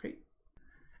 Okay.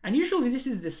 And usually this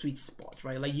is the sweet spot,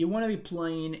 right? Like, you want to be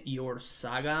playing your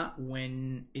Saga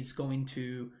when it's going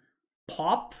to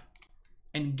pop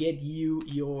and get you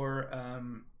your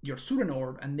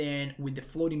Suranor, and then with the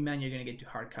floating man, you're gonna get to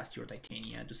hardcast your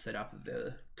Titania to set up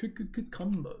the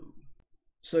combo.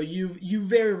 So you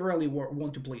very rarely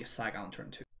want to play a Saga on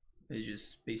turn 2. It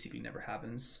just basically never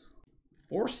happens.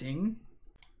 Forcing.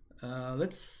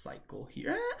 Let's cycle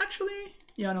here. Actually,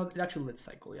 yeah, no, actually let's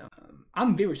cycle. Yeah.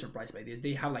 I'm very surprised by this.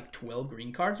 They have like 12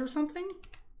 green cards or something.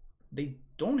 They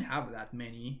don't have that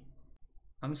many.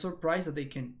 I'm surprised that they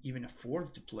can even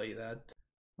afford to play that.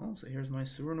 Well, so here's my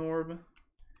Suranor,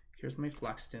 here's my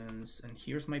Flagstones, and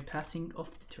here's my passing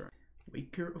of the turn.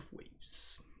 Waker of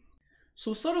Waves.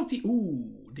 So subtlety.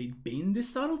 Ooh, they banned the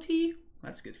subtlety.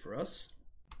 That's good for us.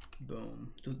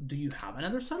 Boom. Do you have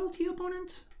another subtlety,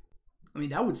 opponent? I mean,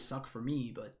 that would suck for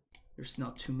me, but there's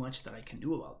not too much that I can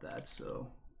do about that. So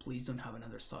please don't have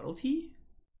another subtlety.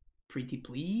 Pretty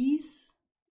please.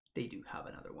 They do have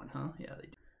another one, huh? Yeah, they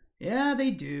do. Yeah,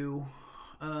 they do.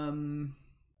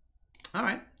 All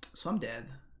right, so I'm dead.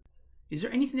 Is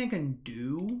there anything I can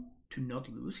do to not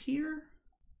lose here?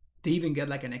 They even get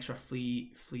like an extra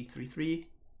flee 3/3.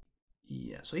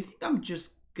 Yeah, so I think I'm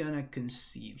just gonna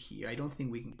concede here. I don't think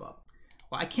we can pop.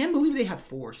 Well, I can't believe they had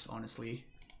Force, honestly.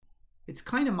 It's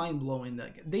kind of mind-blowing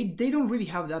that they don't really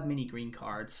have that many green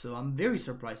cards, so I'm very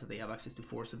surprised that they have access to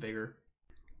Force of Vigor.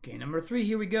 Okay, number 3,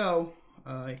 here we go.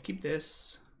 Keep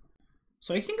this.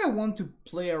 So I think I want to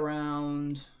play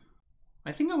around...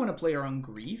 I think I want to play around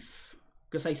Grief,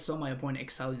 because I saw my opponent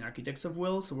exiling Architects of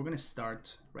Will, so we're going to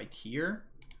start right here.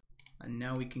 And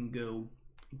now we can go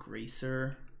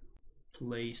Gracer,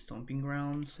 play Stomping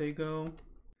Ground, say go.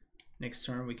 Next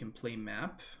turn we can play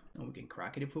Map, and we can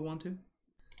crack it if we want to.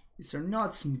 These are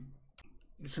not some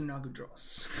These are not good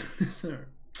draws.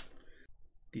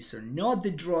 These are not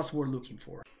the draws we're looking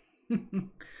for.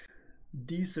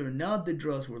 These are not the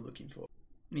draws we're looking for.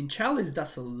 I mean, Chalice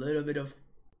does a little bit of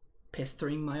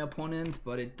pestering my opponent,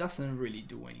 but it doesn't really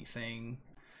do anything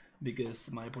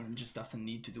because my opponent just doesn't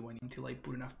need to do anything until I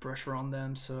put enough pressure on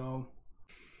them, so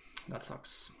that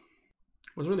sucks.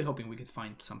 I was really hoping we could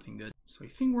find something good. So I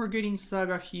think we're getting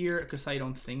Saga here because I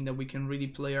don't think that we can really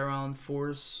play around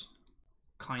Force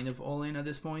kind of all in at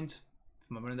this point. If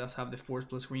my opponent does have the Force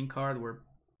plus green card, we're...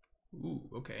 Ooh,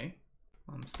 okay.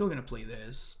 I'm still gonna play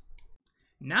this.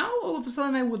 Now, all of a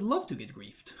sudden, I would love to get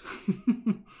griefed.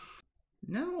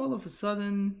 Now, all of a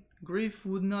sudden, grief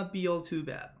would not be all too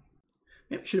bad.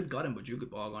 Maybe I should have gotten Bojuka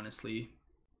Bog, honestly.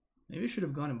 Maybe I should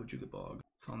have gotten Bojuka Bog.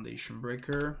 Foundation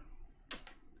Breaker.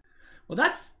 Well,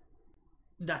 that's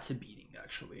a beating,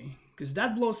 actually. Because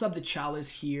that blows up the Chalice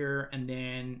here, and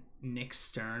then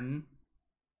next turn,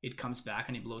 it comes back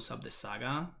and it blows up the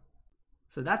Saga.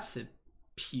 So that's a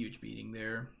huge beating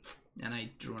there. And I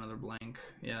drew another blank.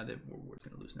 Yeah, we're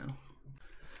gonna lose now.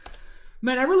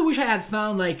 Man, I really wish I had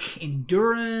found like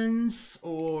Endurance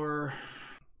or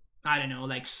I don't know,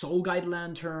 like Soul Guide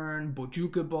Lantern,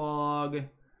 Bojuka Bog.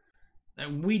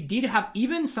 And we did have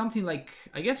even something like,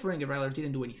 I guess Ring of Valor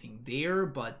didn't do anything there,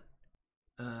 but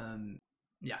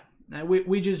yeah,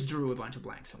 we just drew a bunch of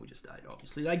blanks and we just died.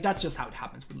 Obviously, like that's just how it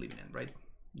happens with Living End, right?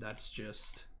 That's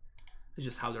just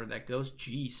how their deck goes.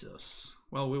 Jesus.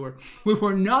 Well, we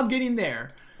were not getting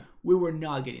there. We were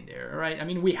not getting there, all right? I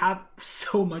mean, we have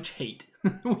so much hate.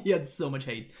 We had so much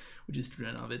hate. We just drew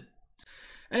none of it.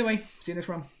 Anyway, see you next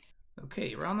round.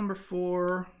 Okay, round number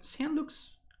 4. This hand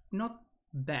looks not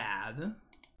bad.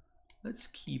 Let's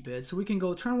keep it. So we can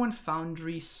go turn 1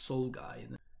 Foundry Soul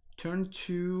Guide. Turn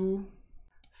 2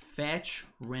 Fetch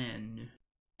Ren.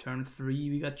 Turn 3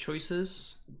 we got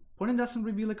choices. Opponent doesn't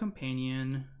reveal a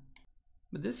companion.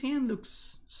 But this hand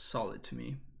looks solid to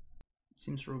me. It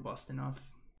seems robust enough.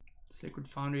 Sacred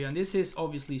Foundry, and this is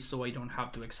obviously so I don't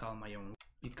have to exile my own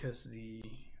because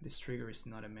this trigger is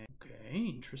not a main. Okay,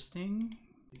 interesting.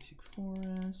 Basic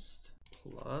Forest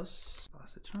plus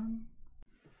pass the turn.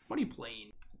 What are you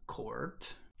playing?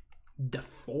 Court. The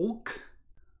Folk.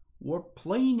 We're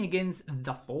playing against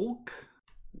the Folk.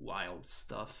 Wild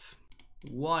stuff.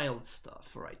 Wild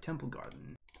stuff. All right, Temple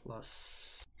Garden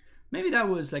plus. Maybe that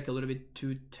was like a little bit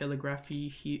too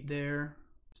telegraphy there.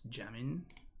 Jamming.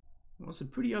 It was a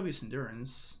pretty obvious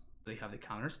Endurance. Do they have the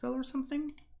counter spell or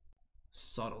something?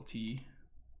 Subtlety.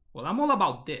 Well, I'm all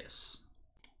about this.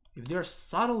 If there's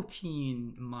subtlety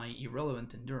in my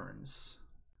irrelevant Endurance,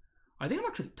 I think I'm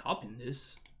actually topping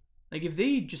this. Like if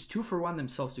they just 2-for-1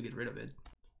 themselves to get rid of it.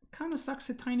 Kind of sucks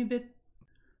a tiny bit,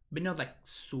 but not like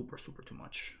super too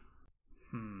much.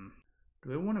 Do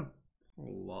I want to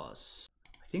plus?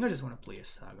 I think I just want to play a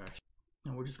Saga.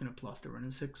 And we're just going to plus the Ren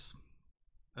and 6.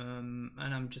 And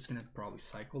I'm just going to probably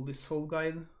cycle this whole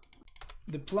guide.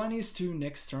 The plan is to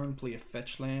next turn play a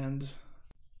fetch land.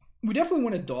 We definitely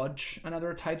want to dodge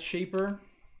another Tide Shaper.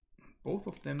 Both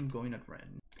of them going at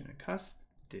Ren. Gonna cast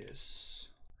this.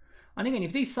 And again,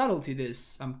 if they subtlety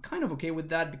this, I'm kind of okay with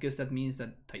that because that means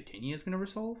that Titania is going to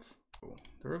resolve. Oh,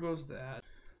 there goes that.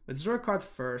 Let's draw a card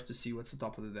first to see what's the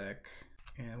top of the deck.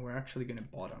 And we're actually going to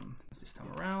bottom this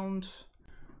time around.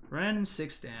 Ren and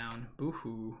 6 down.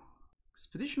 Boo-hoo.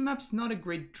 Expedition Map's not a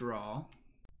great draw.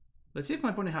 Let's see if my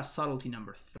opponent has subtlety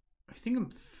number 3. I think I'm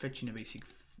fetching a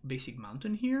basic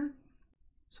mountain here.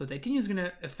 So Titania is going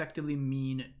to effectively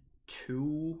mean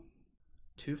 2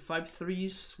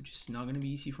 5/3s, which is not going to be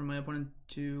easy for my opponent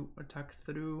to attack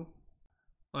through.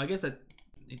 Well, I guess that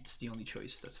it's the only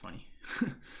choice. That's funny.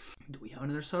 Do we have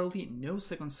another subtlety? No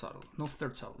second subtle. No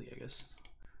third subtlety, I guess.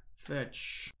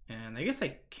 Fetch. And I guess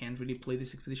I can't really play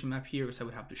this expedition map here because I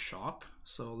would have to shock.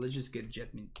 So let's just get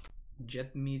Jetmir's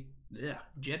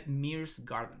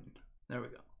Garden. There we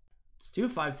go. It's 2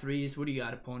 5/3s. What do you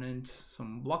got, opponent?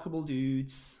 Some blockable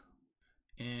dudes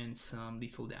and some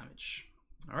lethal damage.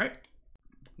 All right.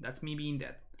 That's me being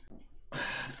dead.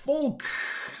 Folk.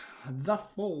 The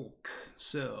Folk.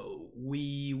 So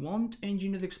we want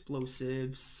Engineered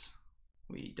Explosives.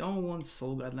 We don't want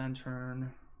Soul Guide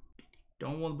Lantern.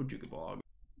 Don't want Bojuka Bog.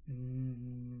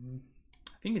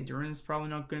 I think Endurance is probably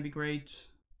not going to be great.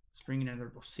 Let's bring in another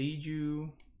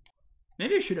Boseiju.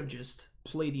 Maybe I should have just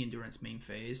played the Endurance main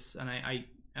phase, and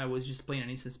I was just playing an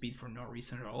instant speed for no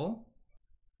reason at all.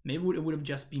 Maybe it would have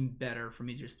just been better for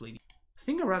me to just play. I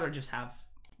think I'd rather just have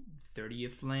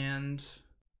 30th land.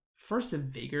 First, the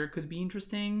Vigor could be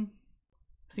interesting.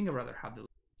 I think I'd rather have the...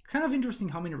 Kind of interesting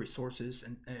how many resources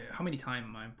and how many time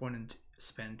my opponent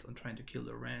spent on trying to kill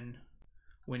the Ren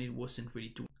when it wasn't really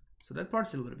too... So that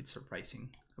part's a little bit surprising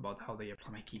about how they apply.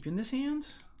 Am I keeping this hand?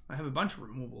 I have a bunch of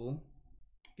removal.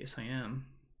 Guess I am.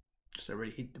 Just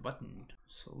already hit the button.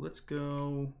 So let's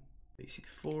go. Basic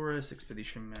Forest,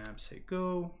 Expedition Map, say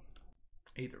go.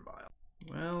 Aether Vial.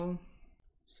 Well,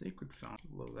 Sacred Fountain.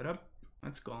 Blow that up.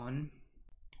 That's gone.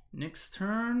 Next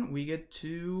turn, we get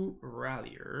to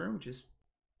Rallier, which is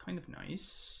kind of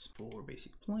nice. 4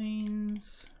 basic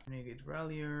planes. Negate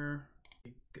Rallier.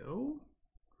 There we go.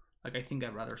 Like, I think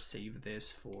I'd rather save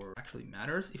this for actually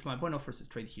matters. If my opponent offers a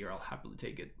trade here, I'll happily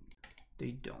take it.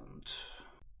 They don't.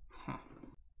 Huh.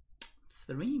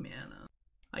 3 mana.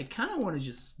 I kind of want to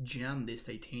just jam this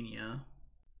Titania.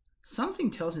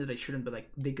 Something tells me that I shouldn't, but like,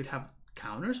 they could have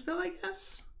counterspell, I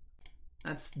guess?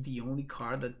 That's the only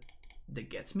card that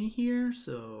gets me here,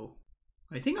 so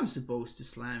I think I'm supposed to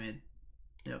slam it.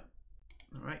 Yep.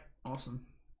 Alright, awesome.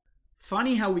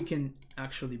 Funny how we can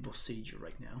actually Boseiju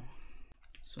right now.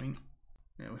 Swing.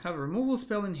 Now we have a removal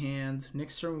spell in hand.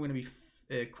 Next turn we're going to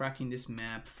be cracking this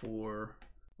map for,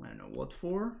 I don't know what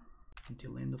for,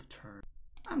 until end of turn.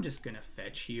 I'm just going to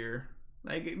fetch here.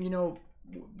 Like, you know,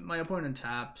 my opponent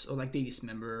taps, or like they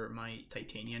dismember my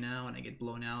Titania now and I get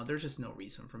blown out. There's just no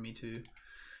reason for me to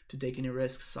take any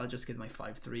risks. I'll just get my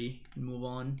 5-3 and move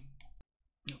on.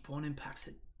 Opponent packs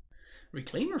it.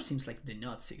 Reclaimer seems like the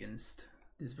nuts against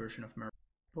this version of Merfolk.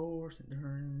 Force and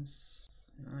turns.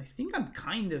 I think I'm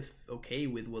kind of okay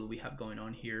with what we have going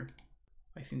on here.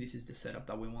 I think this is the setup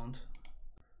that we want.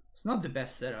 It's not the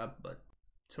best setup, but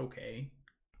it's okay.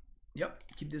 Yep,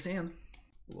 keep this hand.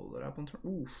 Blow that up on turn.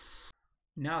 Oof.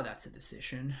 Now that's a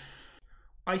decision.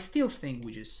 I still think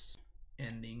we just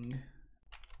ending.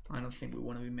 I don't think we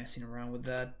want to be messing around with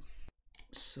that.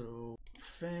 So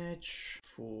fetch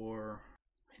for,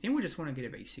 I think we just want to get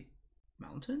a basic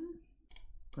mountain.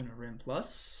 Gonna Ren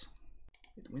plus.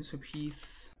 Get Windsweep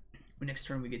Heath. Next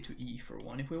turn we get to E for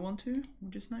 1 if we want to,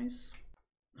 which is nice.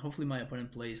 Hopefully my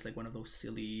opponent plays like one of those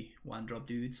silly 1-drop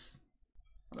dudes.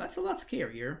 Well, that's a lot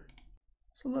scarier.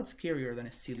 It's a lot scarier than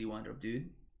a silly 1-drop dude.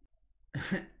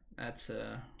 That's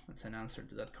an answer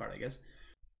to that card, I guess.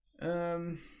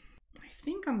 I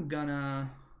think I'm gonna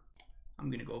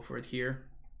go for it here.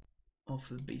 Off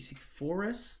the basic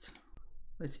forest.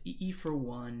 Let's EE for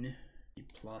 1. E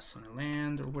plus on a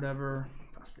land or whatever.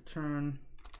 Pass the turn.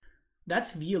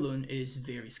 That's Violun is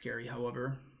very scary,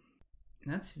 however.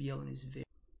 That's Violun is very.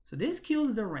 So this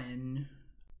kills the Ren,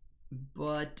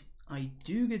 but I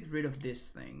do get rid of this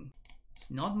thing.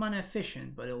 It's not mana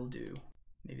efficient, but it'll do.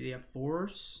 Maybe they have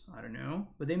force, I don't know.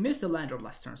 But they missed the land drop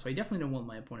last turn, so I definitely don't want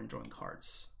my opponent drawing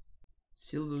cards.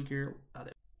 Silver Girl,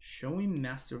 showing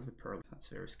Master of the Pearl. That's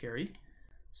very scary.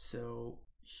 So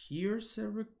here's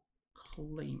a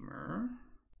Reclaimer.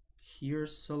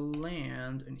 Here's a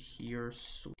land, and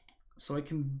here's... So I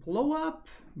can blow up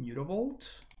Mutavault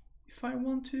if I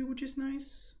want to, which is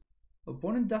nice.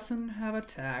 Opponent doesn't have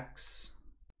attacks.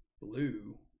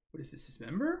 Blue. What is this,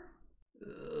 Dismember?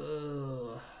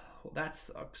 Well, that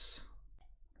sucks.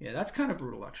 Yeah, that's kind of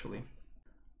brutal, actually.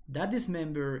 That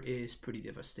Dismember is pretty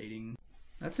devastating.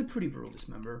 That's a pretty brutal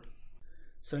Dismember.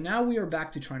 So now we are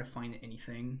back to trying to find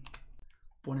anything.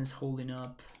 Opponent's holding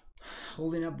up,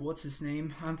 what's his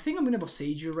name? I think I'm going to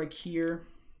Boseiju right here.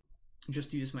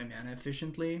 Just to use my mana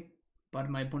efficiently.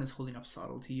 But my opponent's holding up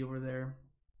Subtlety over there.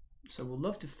 So we'll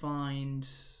love to find...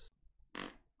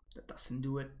 That doesn't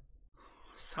do it.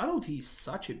 Subtlety is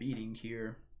such a beating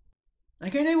here. I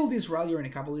can enable this Rallier in a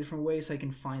couple of different ways. I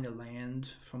can find a land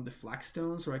from the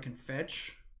Flagstones, or I can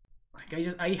fetch. Like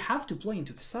I have to play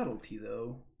into the Subtlety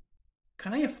though.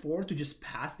 Can I afford to just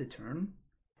pass the turn?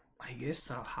 I guess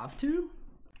I'll have to.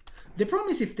 The problem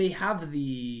is if they have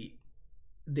the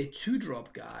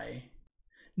 2-drop guy.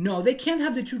 No, they can't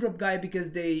have the 2-drop guy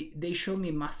because they showed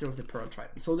me Master of the Pearl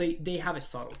Triton. So they have a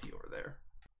Subtlety over there.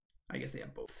 I guess they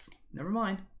have both. Never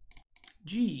mind.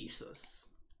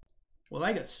 Jesus. Well,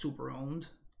 I got super owned.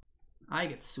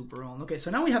 Okay,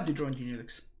 so now we have to draw Engineered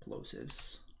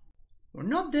Explosives. We're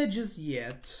not dead just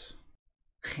yet.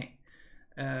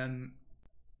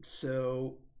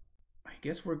 So I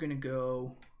guess we're gonna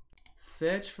go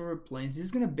fetch for planes. This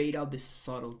is gonna bait out this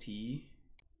Subtlety.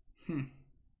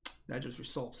 That just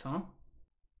resolves, huh?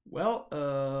 Well,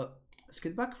 let's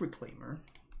get back Reclaimer.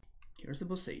 Here's a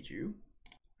Boseiju.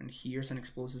 And here's an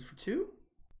Explosives for 2.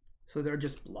 So they're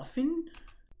just bluffing.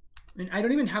 And I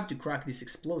don't even have to crack these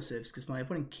Explosives because my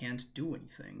opponent can't do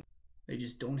anything. They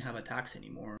just don't have attacks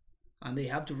anymore. And they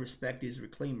have to respect this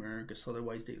Reclaimer because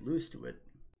otherwise they lose to it.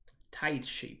 Tide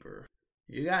Shaper.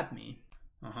 You got me.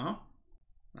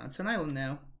 That's an island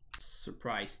now.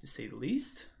 Surprised to say the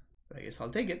least. But I guess I'll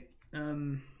take it.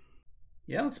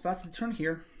 Yeah, let's pass the turn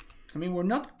here. I mean, we're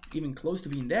not even close to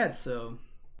being dead, so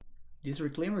this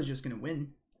Reclaimer is just gonna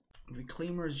win.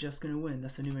 Reclaimer is just gonna win.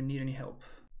 Doesn't even need any help.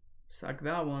 Sack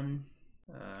that one.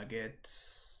 Get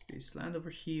this land over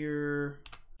here.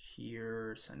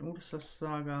 Here's an Ursa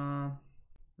Saga.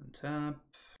 Untap.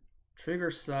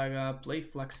 Trigger Saga. Play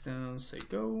Flagstone. Say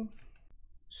go.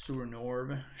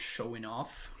 Suranorv showing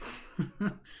off.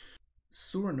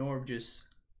 Suranorv just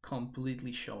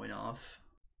completely showing off.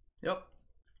 Yep.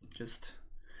 Just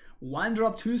one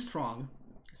drop too strong.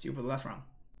 See you for the last round.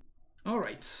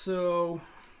 Alright, so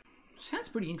sounds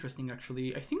pretty interesting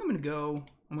actually. I think I'm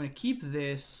gonna keep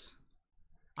this.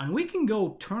 And we can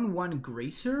go turn 1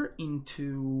 Gracer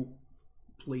into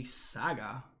play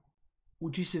Saga,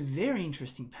 which is a very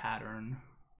interesting pattern.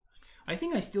 I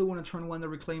think I still want to turn 1 the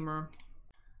Reclaimer.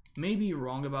 Maybe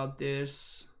wrong about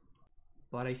this,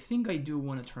 but I think I do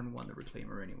want to turn 1 the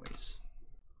Reclaimer anyways.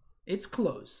 It's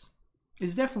close.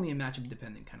 It's definitely a matchup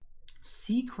dependent kind of.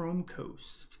 Sea Chrome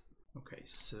Coast. Okay,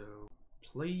 so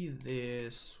play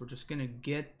this. We're just gonna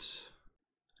get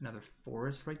another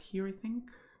forest right here, I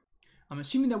think. I'm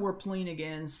assuming that we're playing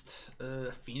against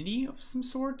Affinity of some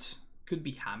sort. Could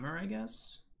be Hammer, I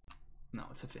guess. No,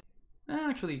 it's Affinity.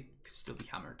 Actually, could still be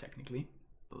Hammer, technically.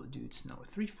 Oh, dude's now a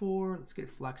 3-4. Let's get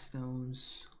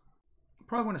Flagstones.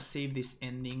 Probably want to save this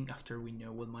ending after we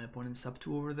know what my opponent's up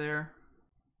to over there.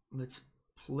 Let's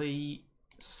play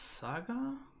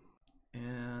Saga.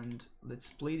 And let's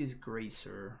play this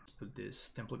Gracer. Put this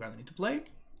Templar Guardian into play.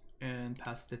 And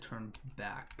pass the turn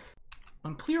back.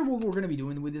 Unclear what we're going to be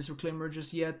doing with this Reclaimer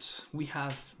just yet. We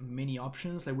have many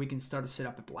options. Like we can start to set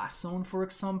up a Blast Zone, for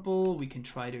example. We can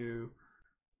try to...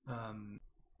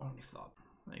 only thought.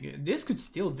 Like, this could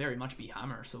still very much be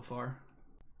Hammer so far.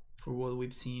 For what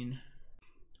we've seen.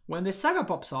 When the Saga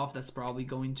pops off, that's probably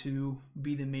going to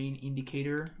be the main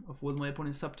indicator of what my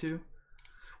opponent's up to.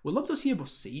 Would love to see a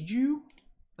Boseiju.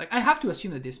 Like, I have to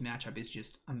assume that this matchup is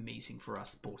just amazing for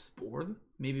us post-board.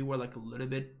 Maybe we're like a little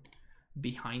bit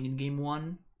behind in game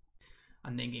 1.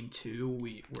 And then game 2,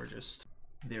 we're just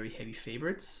very heavy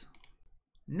favorites.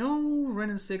 No,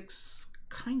 Renin 6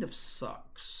 kind of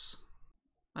sucks.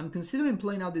 I'm considering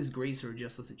playing out this Gracer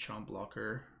just as a chump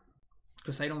blocker.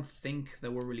 Because I don't think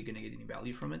that we're really going to get any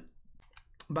value from it.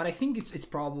 But I think it's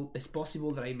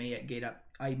possible that I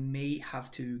may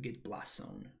have to get Blast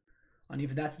Zone. And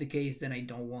if that's the case, then I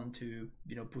don't want to,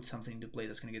 put something into play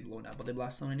that's going to get blown up by the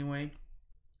Blast Zone anyway.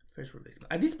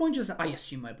 At this point, I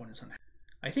assume my opponent's on.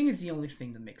 I think it's the only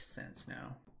thing that makes sense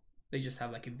now. They just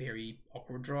have like a very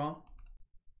awkward draw.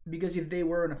 Because if they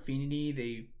were an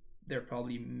Affinity, they're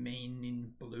probably main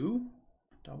in blue.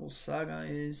 Double Saga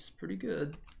is pretty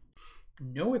good.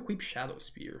 No equip Shadow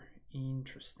Spear.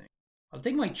 Interesting. I'll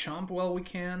take my chomp while we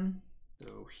can.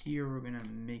 So here we're gonna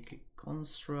make a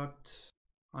construct.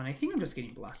 And I think I'm just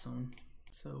getting Blast Zone.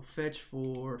 So fetch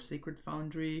for Sacred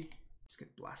Foundry. Let's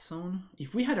get Blast Zone.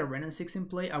 If we had a Renin 6 in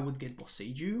play, I would get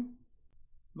Boseiju.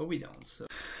 But we don't, so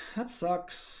that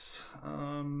sucks. What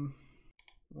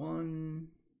am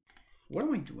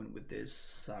I doing with this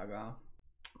Saga?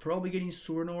 Probably getting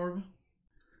Suranorv.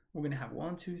 We're gonna have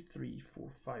 1, 2, 3, 4,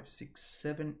 5, 6,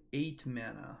 7, 8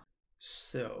 mana.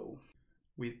 So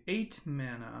with 8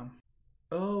 mana,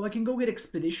 oh, I can go get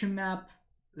Expedition Map.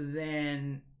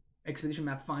 Then Expedition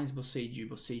Map finds Boseiju.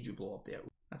 Boseiju blow up there.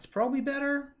 That's probably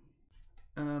better.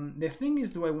 The thing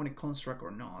is, do I want to construct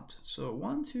or not? So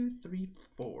 1, 2, 3,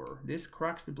 4. This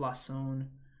cracks the Blast Zone.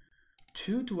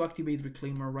 2 to activate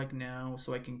Reclaimer right now,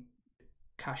 so I can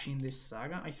cash in this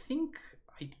Saga. I think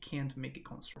I can't make it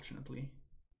constructionally.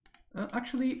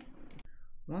 Actually,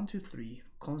 1, 2, 3.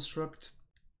 Construct.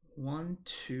 1,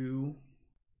 2.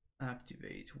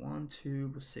 Activate. 1,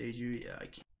 2. Boseiju. Yeah, I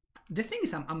can't. The thing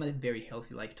is, I'm a very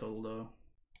healthy life total though.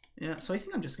 Yeah, so I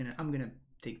think I'm gonna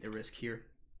take the risk here.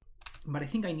 But I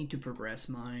think I need to progress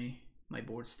my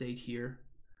board state here.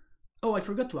 Oh, I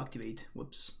forgot to activate.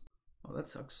 Whoops. Oh, that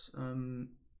sucks.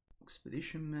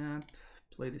 Expedition Map.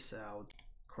 Play this out.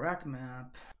 Crack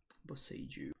Map.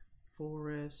 Boseiju.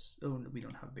 Forest. Oh, no, we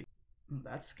don't have big.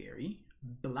 That's scary.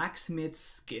 Blacksmith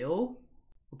Skill.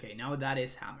 Okay, now that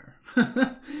is Hammer.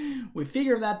 We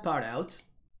figured that part out.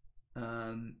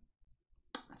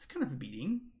 That's kind of a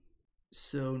beating.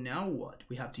 So now what?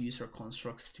 We have to use our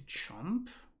constructs to chomp.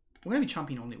 We're gonna be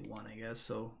chomping only 1, I guess.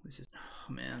 So this is,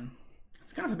 oh man,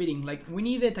 it's kind of a beating. Like we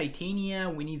need the Titania,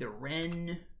 we need the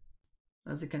Ren.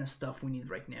 That's the kind of stuff we need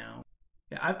right now.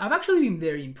 Yeah, I've actually been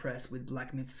very impressed with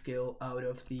Blacksmith Skill out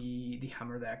of the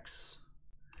Hammer decks.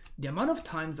 The amount of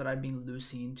times that I've been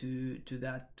losing to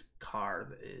that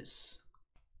card is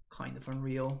kind of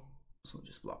unreal. So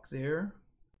just block there.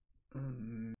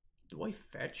 Do I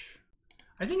fetch?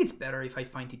 I think it's better if I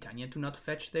find Titania to not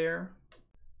fetch there.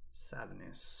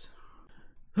 Sadness.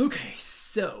 Okay,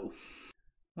 so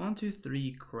 1, 2,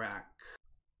 3, crack.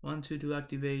 1, 2 to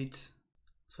activate.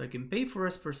 So I can pay for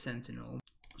Esper Sentinel.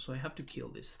 So I have to kill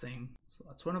this thing. So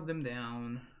that's one of them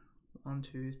down. 1,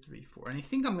 2, 3, 4. And I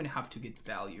think I'm gonna have to get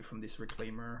value from this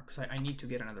Reclaimer because I need to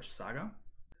get another Saga.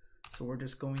 So we're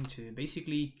just going to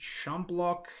basically chump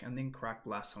block and then crack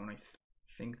Blast Zone. I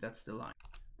think that's the line.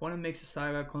 Opponent makes a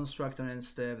Saga construct on end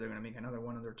step. They're gonna make another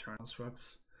one of their turn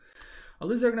constructs. At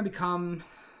least they're gonna become,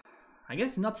 I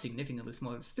guess, not significantly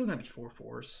smaller. It's still gonna be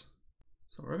 4/4s.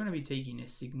 So we're gonna be taking a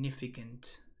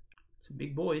significant, some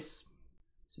big boys,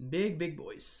 some big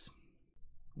boys.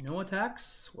 No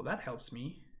attacks. Well, that helps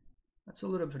me. That's a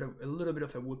little bit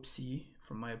of a whoopsie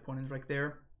from my opponent right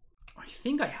there. I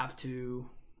think I have to.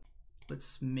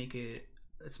 Let's make a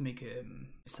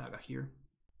Saga here.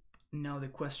 Now the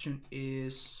question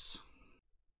is,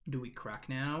 do we crack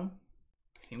now?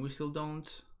 I think we still don't.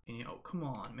 Oh, come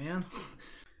on, man.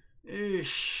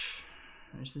 Ish.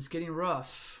 This is getting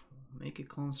rough. Make a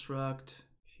construct.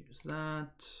 Here's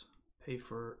that. Pay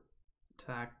for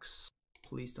tax.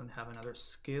 Please don't have another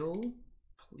skill.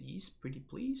 Please, pretty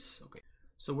please. Okay.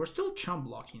 So we're still chump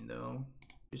blocking though.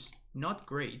 Just not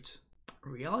great.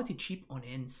 Reality cheap on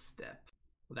end step.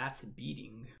 Well, that's a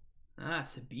beating.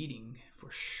 That's a beating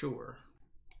for sure.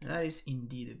 That is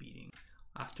indeed a beating.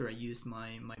 After I used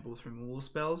my both removal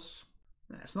spells.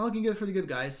 It's not looking good for the good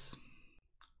guys.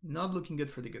 Not looking good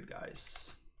for the good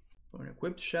guys. An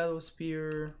equipped Shadow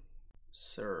Spear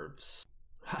serves.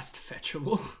 Last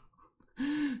fetchable.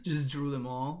 Just drew them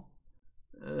all.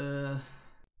 1,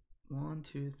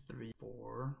 2, 3,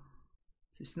 4.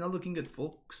 This is not looking good,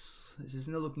 folks. This is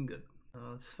not looking good.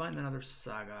 Let's find another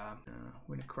Saga.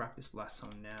 We're gonna crack this Blast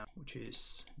Zone now, which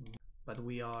is... But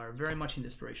we are very much in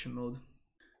desperation mode.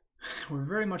 We're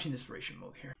very much in desperation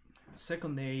mode here.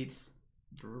 Second aid,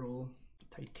 brutal.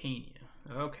 Titania.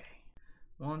 Okay.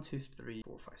 1, 2, 3,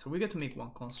 4, 5. So we get to make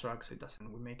one construct, so it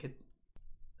doesn't. We make it.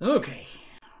 Okay.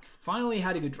 Finally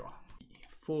had a good draw.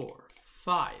 4,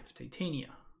 5.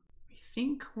 Titania. I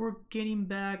think we're getting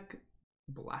back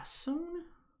Blast Zone.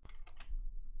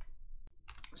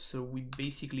 So we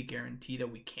basically guarantee that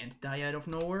we can't die out of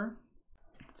nowhere.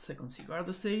 Second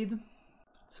Sigarda's Aid.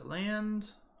 It's a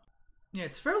land. Yeah,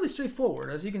 it's fairly straightforward.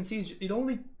 As you can see, it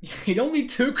only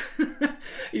took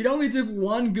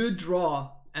one good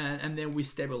draw, and then we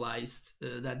stabilized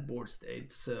that board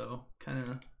state. So kind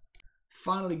of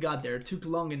finally got there. It took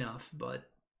long enough,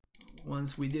 but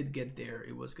once we did get there,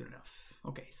 it was good enough.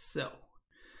 Okay, so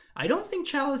I don't think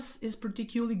Chalice is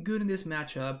particularly good in this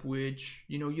matchup, which,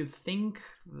 you know, you'd think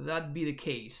that'd be the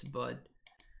case, but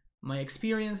my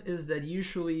experience is that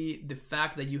usually the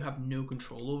fact that you have no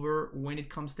control over when it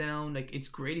comes down, like, it's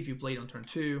great if you play it on turn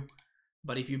 2,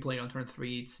 but if you play it on turn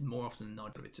 3, it's more often than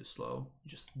not a bit too slow. You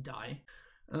just die.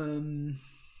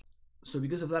 So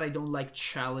because of that, I don't like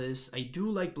Chalice. I do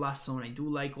like Blast Zone. I do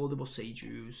like all the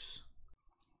Boseijus.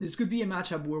 This could be a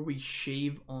matchup where we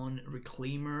shave on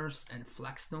Reclaimers and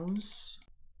Flagstones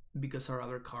because our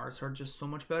other cards are just so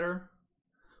much better.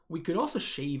 We could also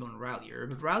shave on Rallier,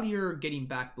 but Rallier getting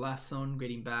back Blast Zone,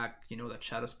 getting back, you know, that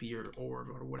Shadow Spear or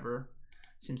whatever,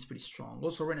 seems pretty strong.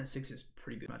 Also, Ren and 6 is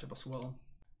pretty good matchup as well.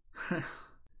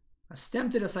 As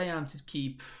tempted as I am to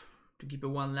keep a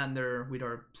one-lander with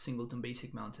our Singleton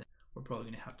Basic Mountain, we're probably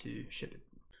going to have to ship it.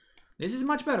 This is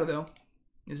much better, though.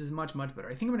 This is much better.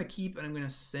 I think I'm going to keep and I'm going to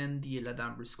send the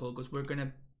Ladambre Skull because we're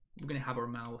going to have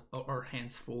our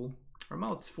hands full. Our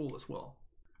mouth's full as well.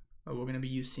 We're going to be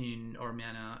using our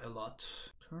mana a lot.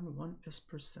 Turn 1 is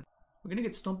percent. We're going to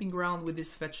get Stomping Ground with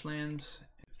this fetch land.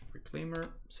 Reclaimer,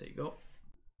 say go.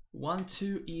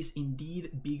 1/2 is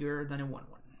indeed bigger than a 1/1.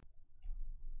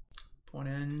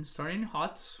 Opponent starting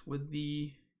hot with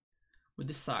the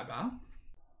Saga.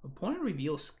 Opponent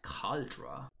reveals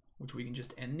Caldra, which we can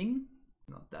just ending.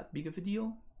 Not that big of a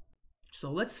deal.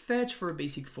 So let's fetch for a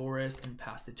basic forest and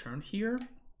pass the turn here.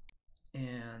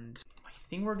 And I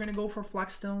think we're gonna go for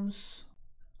Flagstones.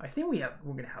 I think we're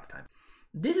gonna have time.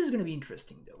 This is gonna be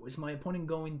interesting though. Is my opponent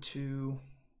going to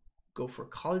go for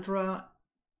Caldra?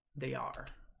 They are.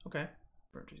 Okay.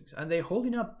 And they're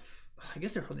holding up, I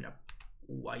guess they're holding up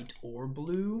white or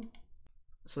blue.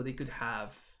 So they could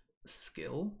have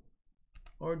skill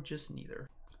or just neither.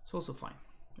 It's also fine.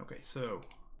 Okay, so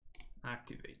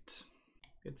activate.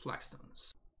 Get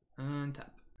Flagstones. Untap.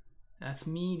 That's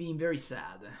me being very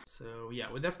sad. So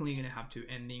yeah, we're definitely gonna have to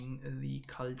ending the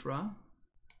Caldra.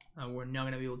 We're not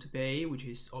gonna be able to pay, which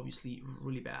is obviously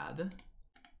really bad.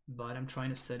 But I'm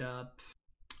trying to set up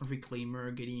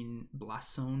Reclaimer getting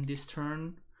Blast Zone this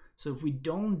turn. So if we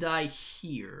don't die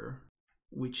here,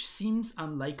 which seems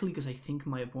unlikely because I think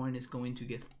my opponent is going to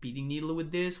get Pithing Needle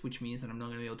with this, which means that I'm not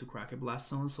going to be able to crack a Blast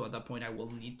Zone. So at that point, I will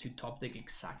need to top deck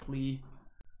exactly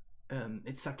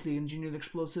Engineered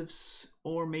Explosives,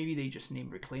 or maybe they just name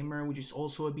Reclaimer, which is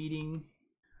also a beating.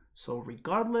 So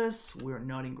regardless, we're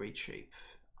not in great shape,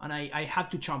 and I have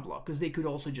to chump block because they could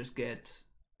also just get.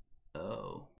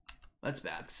 Oh, that's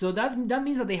bad. So that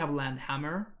means that they have Land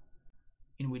Hammer,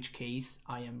 in which case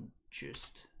I am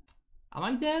just. Am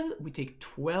I dead? We take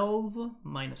 12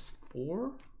 minus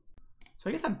 4. So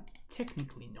I guess I'm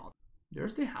technically not.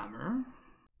 There's the hammer.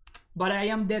 But I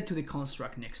am dead to the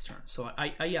construct next turn. So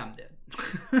I am dead.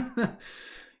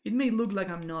 It may look like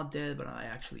I'm not dead, but I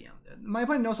actually am dead. My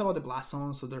opponent knows about the Blast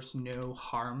Zone, so there's no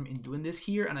harm in doing this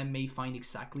here. And I may find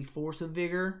exactly Force of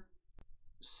Vigor.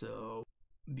 So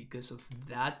because of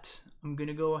that, I'm going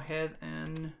to go ahead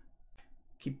and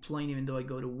keep playing even though I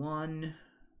go to 1.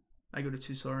 I go to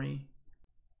 2, sorry.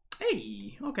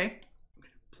 Hey, okay. I'm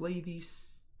gonna play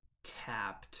these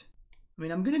tapped. I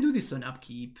mean, I'm gonna do this on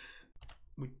upkeep,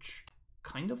 which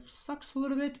kind of sucks a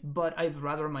little bit, but I'd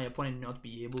rather my opponent not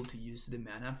be able to use the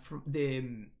mana from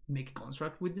the make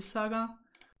construct with the Saga.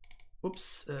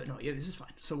 Whoops, no, yeah, this is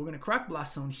fine. So we're gonna crack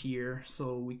Blast Zone here,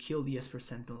 so we kill the Esper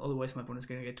Sentinel, otherwise my opponent's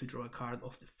gonna get to draw a card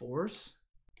of the Force.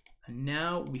 And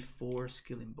now we force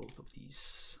killing both of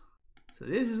these. So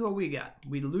this is what we got.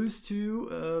 We lose to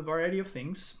a variety of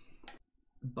things.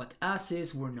 But as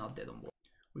is, we're not dead on board.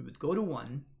 We would go to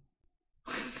 1.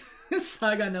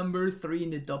 Saga number 3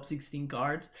 in the top 16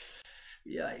 cards.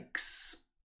 Yikes.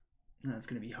 That's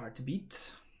going to be hard to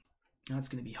beat. That's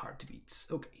going to be hard to beat.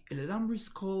 Okay, Eladamri's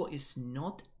Call is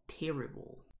not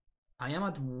terrible. I am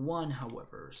at 1,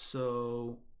 however,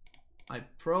 so I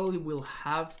probably will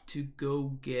have to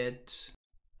go get...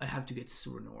 I have to get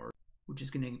Surinor, which is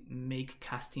going to make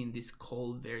casting this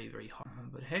call very, very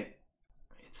hard. But hey.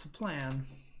 It's a plan.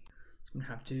 I'm gonna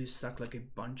have to suck like a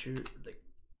bunch of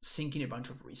sink in a bunch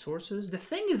of resources. The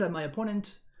thing is that my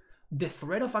opponent, the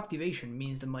threat of activation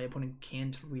means that my opponent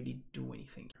can't really do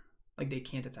anything. Like they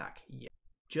can't attack yet,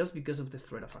 just because of the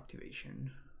threat of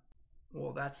activation.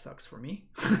 Well, that sucks for me.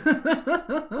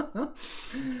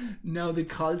 Now the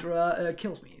Caldra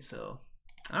kills me. So,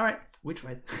 all right, we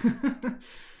tried.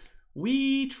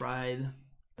 We tried.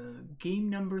 Game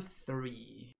number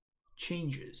 3.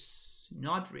 Changes.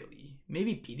 Not really.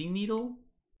 Maybe Pithing Needle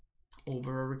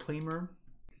over a Reclaimer.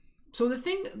 So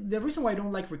the reason why I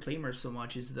don't like Reclaimers so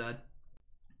much is that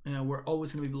we're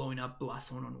always going to be blowing up Blast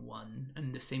Zone on 1,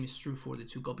 and the same is true for the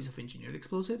 2 copies of Engineered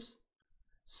Explosives.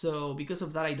 So because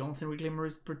of that, I don't think Reclaimer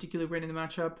is particularly great in the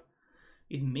matchup.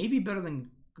 It may be better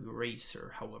than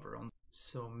Gracer, however.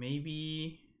 So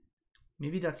maybe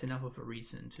that's enough of a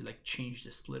reason to like change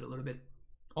the split a little bit.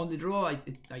 On the draw, I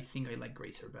think I like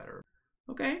Gracer better.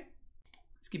 Okay.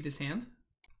 Let's keep this hand.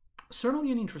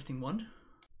 Certainly an interesting one.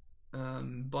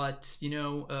 But, you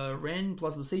know, Ren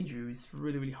plus Boseiju is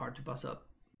really, really hard to pass up.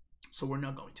 So we're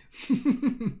not going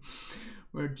to.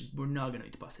 we're not going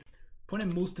to pass it.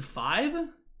 Opponent moves to 5.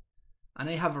 And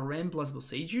I have a Ren plus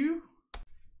Boseiju.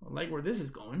 I like where this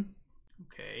is going.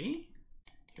 Okay.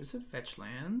 Here's a fetch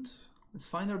land. Let's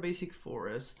find our basic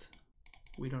forest.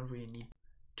 We don't really need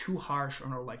too harsh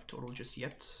on our life total just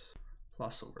yet.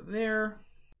 Plus over there.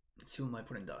 Let's see what my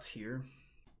opponent does here.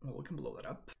 Well, we can blow that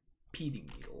up. Pithing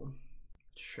Needle.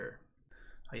 Sure.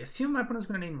 I assume my opponent's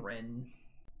gonna name Ren.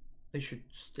 They should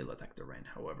still attack the Ren,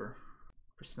 however.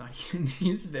 Prismatic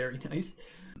is very nice.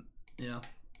 Yeah.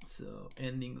 So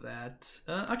ending that.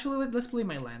 Actually, let's play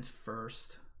my land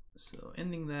first. So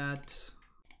ending that.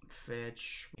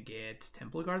 Fetch. We get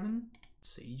Temple Garden,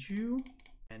 Seiju,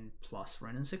 and plus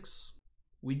Ren and 6.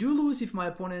 We do lose if my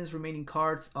opponent's remaining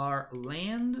cards are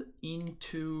land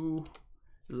into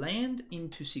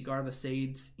Sigarda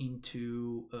Sades,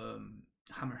 into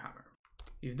Hammer.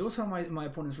 If those are my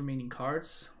opponent's remaining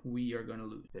cards, we are gonna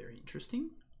lose. Very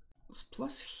interesting. Let's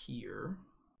plus here.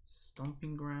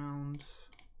 Stomping Ground.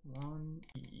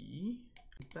 1E.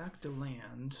 Back the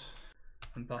land.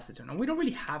 And pass the turn. And we don't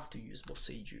really have to use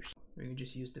Boseiju. We can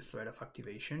just use the threat of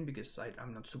activation because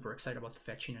I'm not super excited about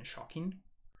fetching and shocking.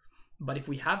 But if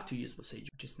we have to use Boseiju,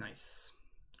 which is nice.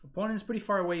 Opponent's pretty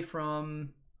far away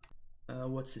from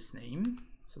what's his name?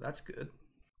 So that's good.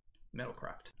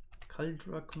 Metalcraft.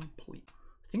 Caldra complete.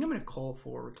 I think I'm gonna call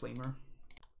for Reclaimer.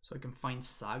 So I can find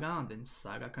Saga, and then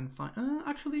Saga can find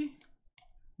actually.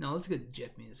 No, let's get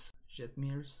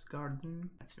Jetmir's Garden.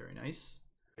 That's very nice.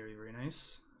 Very, very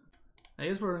nice. I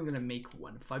guess we're gonna make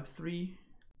 1/5/3.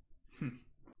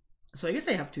 So I guess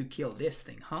I have to kill this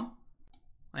thing, huh?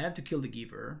 I have to kill the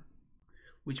Giver,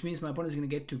 which means my opponent is gonna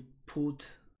get to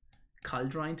put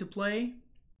Caldra into play.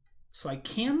 So I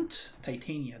can't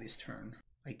Titania this turn.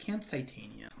 I can't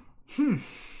Titania.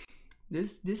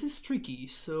 This is tricky.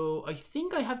 So I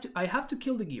think I have to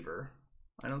kill the Giver.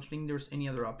 I don't think there's any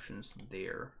other options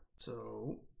there.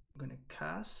 So I'm gonna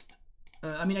cast.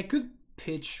 I mean, I could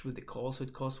pitch with the call, so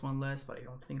it costs 1 less, but I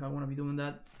don't think I want to be doing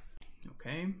that.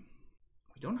 Okay.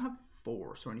 We don't have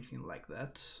force or anything like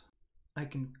that. I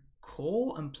can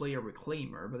call and play a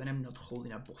Reclaimer, but then I'm not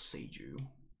holding up Boseiju.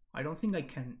 I don't think I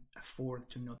can afford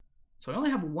to not. So I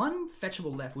only have 1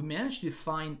 fetchable left. We managed to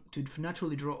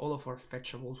naturally draw all of our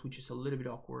fetchables, which is a little bit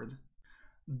awkward.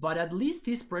 But at least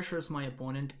this pressures my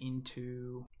opponent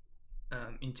into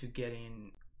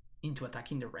attacking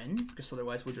the Wrenn, because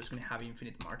otherwise we're just gonna have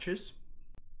infinite marches.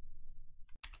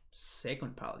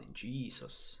 Second Paladin,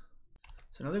 Jesus.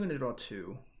 So now they're gonna draw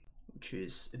 2, which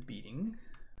is a beating.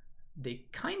 They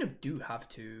kind of do have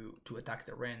to attack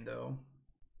the Wrenn though,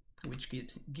 which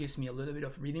gives me a little bit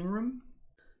of breathing room.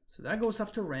 So that goes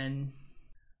after Wrenn.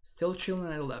 Still chilling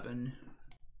at 11.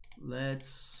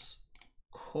 Let's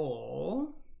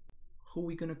call. Who are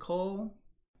we gonna call?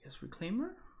 Yes, Reclaimer.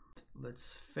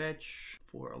 Let's fetch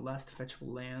for our last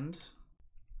fetchable land.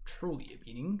 Truly a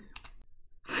beating.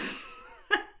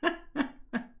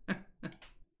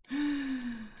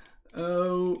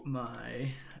 Oh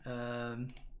my.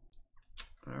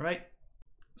 Alright.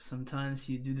 Sometimes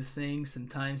you do the thing,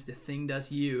 sometimes the thing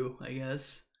does you, I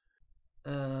guess.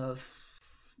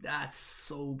 That's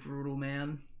so brutal,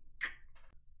 man.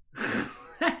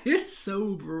 That is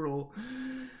so brutal.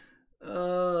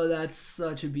 Oh, that's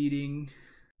such a beating.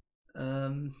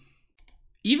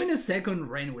 Even a second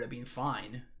Wrenn would have been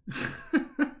fine.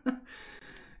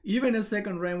 Even a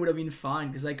second Wrenn would have been fine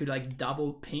because I could like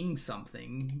double ping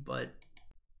something, but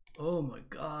oh my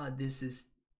god, this is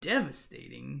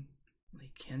devastating.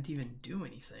 I can't even do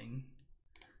anything.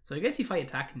 So I guess if I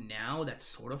attack now, that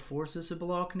sort of forces a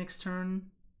block next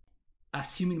turn,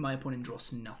 assuming my opponent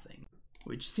draws nothing,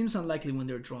 which seems unlikely when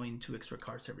they're drawing 2 extra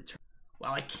cards every turn.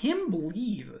 Wow, I can't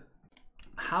believe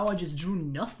how I just drew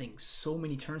nothing so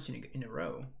many turns in a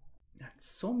row. That's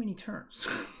so many turns.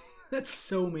 That's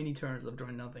so many turns of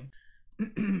drawing nothing.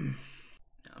 I'm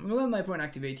gonna let my opponent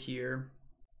activate here.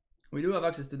 We do have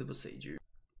access to the Boseiju.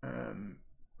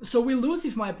 So we lose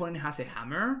if my opponent has a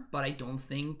hammer, but I don't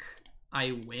think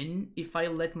I win if I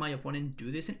let my opponent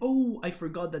do this. And oh, I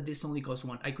forgot that this only costs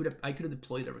 1. I could have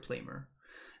deployed the Reclaimer.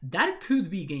 That could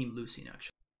be game losing,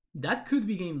 actually. That could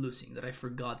be game losing, that I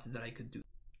forgot that I could do.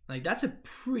 Like, that's a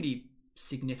pretty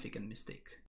significant mistake.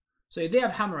 So if they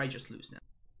have hammer, I just lose now.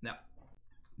 Now,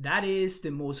 that is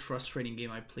the most frustrating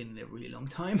game I've played in a really long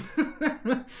time.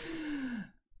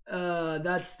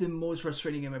 That's the most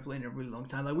frustrating game I played in a really long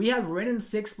time. Like, we had Wrenn and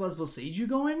 6 plus Boseiju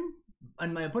going,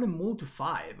 and my opponent moved to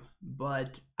 5,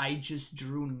 but I just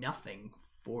drew nothing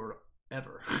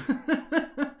forever.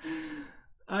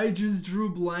 I just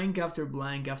drew blank after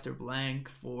blank after blank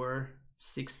for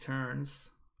 6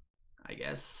 turns. I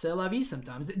guess c'est la vie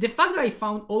sometimes. The fact that I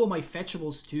found all of my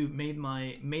fetchables too made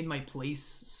my place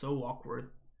so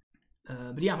awkward.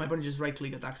 But yeah, my opponent just right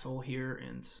click attacks all here,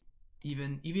 and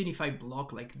even if I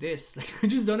block like this, like I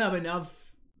just don't have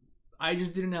enough. I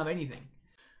just didn't have anything.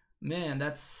 Man,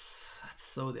 that's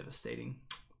so devastating.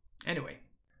 Anyway,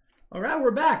 all right,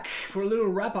 we're back for a little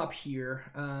wrap up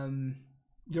here.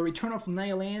 The return of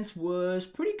Naya lands was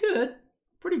pretty good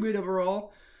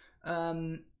overall.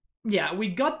 Yeah, we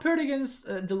got paired against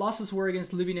the losses were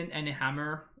against Living and a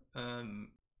Hammer.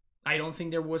 I don't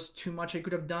think there was too much I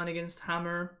could have done against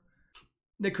Hammer.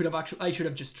 I should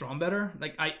have just drawn better.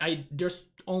 Like there's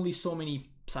only so many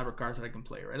cyber cards that I can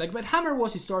play, right? Like, but Hammer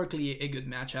was historically a good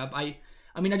matchup. I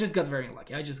mean, I just got very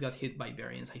unlucky. I just got hit by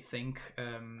variants, I think.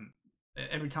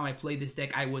 Every time I played this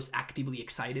deck, I was actively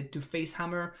excited to face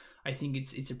Hammer. I think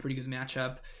it's a pretty good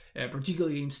matchup.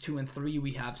 Particularly games 2 and 3,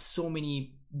 we have so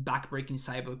many backbreaking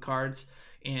cyber cards,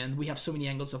 and we have so many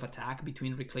angles of attack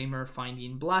between Reclaimer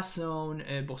finding Blast Zone,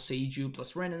 Boseiju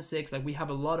plus Wrenn and 6. Like, we have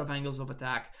a lot of angles of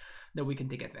attack that we can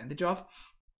take advantage of.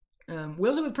 We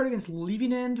also got paired against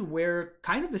Living End, where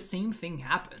kind of the same thing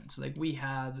happened. Like, we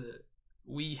had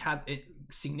a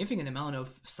significant amount of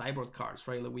cyborg cards,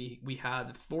 right? Like, we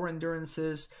had 4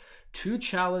 Endurances, 2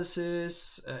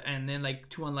 Chalices, and then like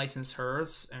 2 Unlicensed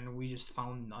Hearths, and we just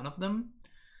found none of them.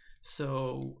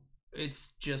 So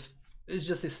it's just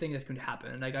this thing that could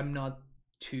happen. Like, I'm not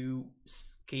too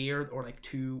scared or like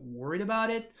too worried about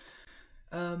it.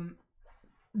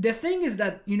 The thing is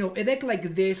that, you know, a deck like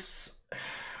this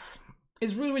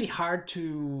is really, really hard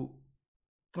to...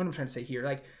 What I'm trying to say here,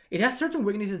 like, it has certain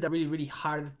weaknesses that are really, really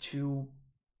hard to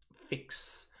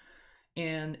fix.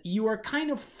 And you are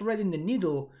kind of threading the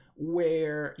needle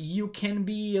where you can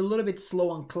be a little bit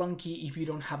slow and clunky if you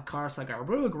don't have cards like our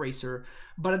Royal Gracer,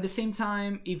 but at the same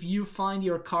time, if you find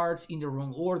your cards in the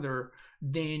wrong order,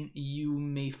 then you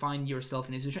may find yourself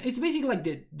in a situation. It's basically like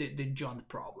the Jund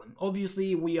problem.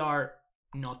 Obviously, we are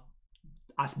not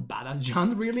as bad as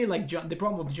Jund, really. Like the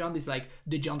problem with Jund is like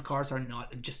the Jund cards are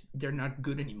not just, they're not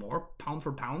good anymore, pound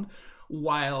for pound.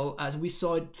 While as we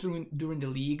saw it during the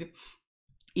league,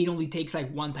 it only takes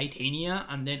like one Titania,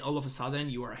 and then all of a sudden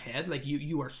you are ahead. Like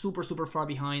you are super far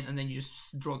behind, and then you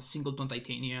just draw the singleton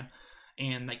Titania,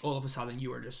 and like all of a sudden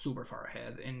you are just super far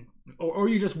ahead, and or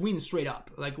you just win straight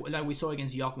up, like we saw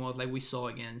against Yawgmoth, like we saw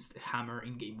against Hammer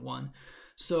in game 1.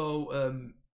 So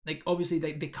like obviously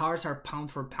the cards are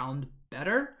pound for pound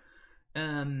better.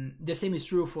 The same is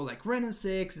true for like Ren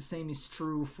 6. The same is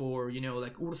true for, you know,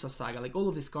 like Ursa Saga. Like all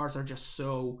of these cards are just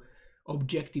so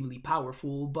objectively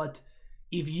powerful. But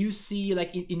if you see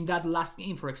like in that last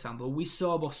game, for example, we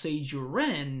saw Boseiju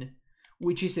Ren,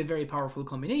 which is a very powerful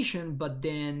combination, but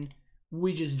then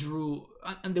we just drew,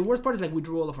 and the worst part is like we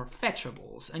drew all of our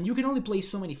fetchables, and you can only play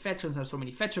so many fetchables and so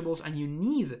many fetchables, and you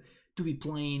need to be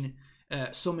playing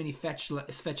so many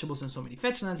fetchables and so many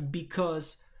fetchlands,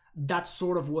 because that's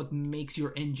sort of what makes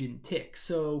your engine tick.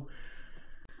 So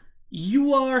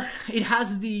it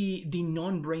has the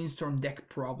non-brainstorm deck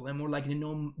problem, or like the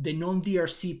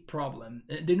non-DRC problem,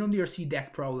 the non-DRC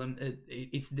deck problem.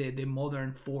 It's the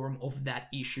modern form of that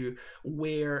issue,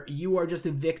 where you are just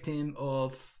a victim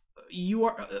of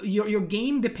your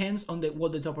game depends on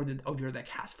what the top of your deck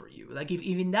has for you. Like if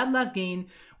in that last game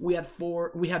we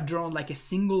had drawn like a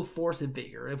single Force of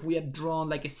Vigor, if we had drawn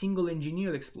like a single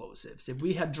Engineered Explosives, if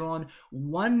we had drawn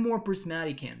one more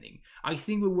Prismatic Ending, I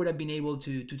think we would have been able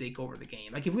to take over the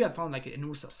game. Like if we had found like an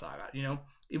Ursa Saga, you know,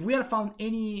 if we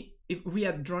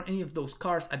had drawn any of those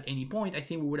cards at any point, I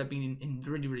think we would have been in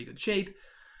really good shape.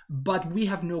 But we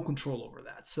have no control over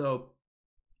that. So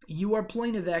you are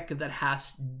playing a deck that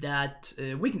has that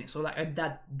weakness, or like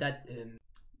that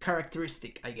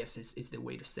characteristic, I guess is the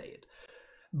way to say it.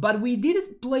 But we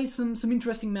did play some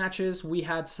interesting matches. We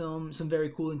had some very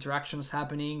cool interactions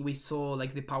happening. We saw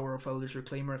like the power of Eldritch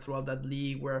Reclaimer throughout that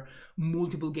league, where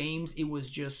multiple games it was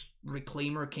just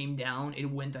Reclaimer came down, it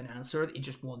went unanswered, it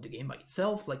just won the game by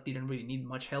itself. Like didn't really need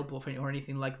much help or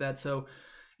anything like that. So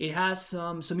it has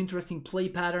some interesting play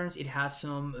patterns. It has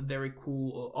some very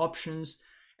cool options.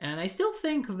 And I still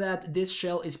think that this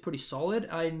shell is pretty solid.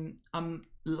 I'm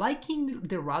liking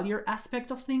the Rallier aspect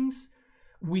of things.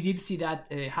 We did see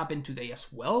that happen today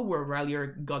as well, where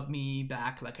Rallier got me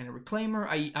back like a Reclaimer.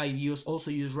 I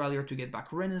also used Rallier to get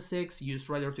back Ren 6,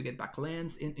 used Rallier to get back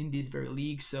lands in this very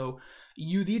league. So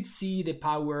you did see the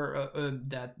power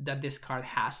that this card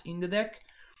has in the deck.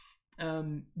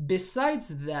 Besides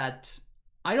that,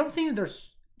 I don't think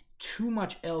there's too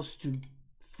much else to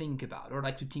think about or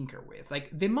like to tinker with. Like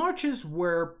the marches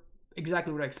were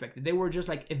exactly what I expected. They were just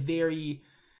like a very,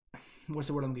 what's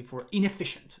the word I'm looking for?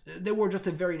 Inefficient. They were just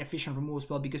a very inefficient removal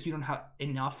spell, because you don't have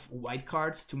enough white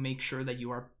cards to make sure that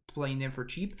you are playing them for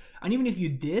cheap. And even if you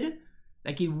did,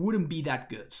 like it wouldn't be that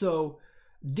good. So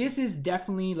this is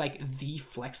definitely like the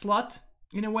flex slot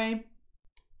in a way.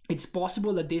 It's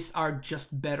possible that these are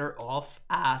just better off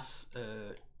as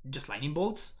just lightning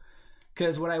bolts,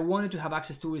 because what I wanted to have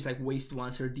access to is like Waste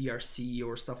Once or DRC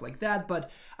or stuff like that, but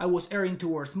I was erring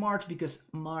towards March, because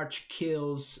March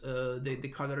kills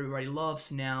the card that everybody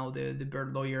loves now, the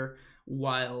Bird Lawyer,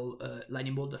 while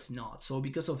Lightning Bolt does not. So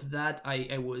because of that,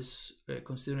 I was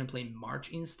considering playing March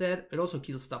instead. It also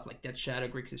kills stuff like Dead Shadow.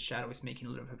 Grixis Shadow is making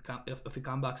a little bit of a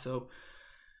comeback, so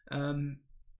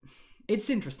it's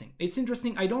interesting. It's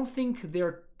interesting. I don't think there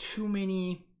are too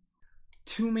many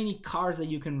cards that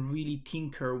you can really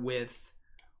tinker with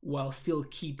while still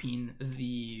keeping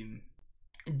the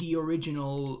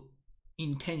original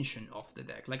intention of the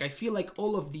deck. Like I feel like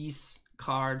all of these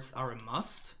cards are a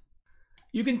must.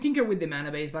 You can tinker with the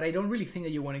mana base, but I don't really think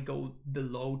that you want to go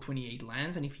below 28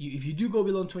 lands. And if you do go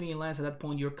below 28 lands, at that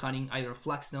point you're cutting either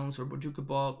Flagstones or Bojuka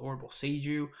Bog or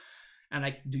Boseiju. And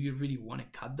like, do you really want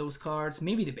to cut those cards?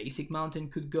 Maybe the basic mountain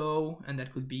could go, and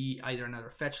that could be either another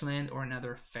fetch land or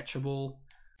another fetchable,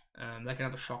 like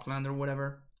another shock land or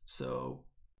whatever. So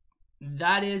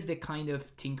that is the kind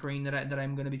of tinkering that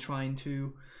I'm going to be trying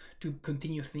to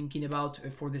continue thinking about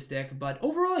for this deck. But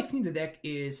overall, I think the deck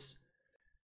is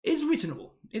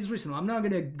reasonable. It's reasonable. I'm not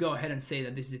going to go ahead and say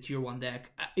that this is a tier 1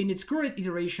 deck. In its current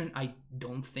iteration, I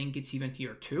don't think it's even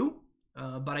tier 2.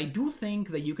 But I do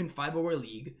think that you can 5-over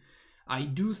League. I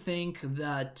do think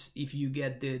that if you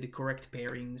get the correct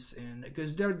pairings, and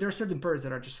because there are certain pairs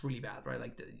that are just really bad, right?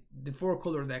 Like the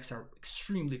 4-color decks are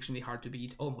extremely hard to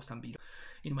beat, almost unbeatable.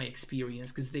 in my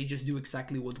experience, because they just do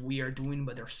exactly what we are doing,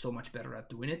 but they're so much better at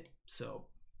doing it. So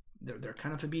they're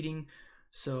kind of a beating.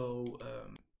 So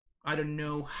I don't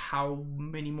know how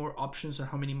many more options or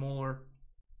how many more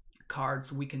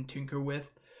cards we can tinker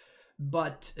with,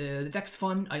 but the deck's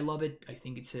fun. I love it. I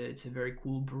think it's a very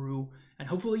cool brew, and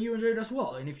hopefully you enjoyed it as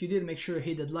well. And if you did, make sure to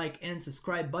hit that like and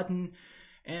subscribe button,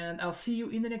 and I'll see you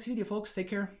in the next video, folks. Take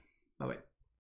care. Bye bye.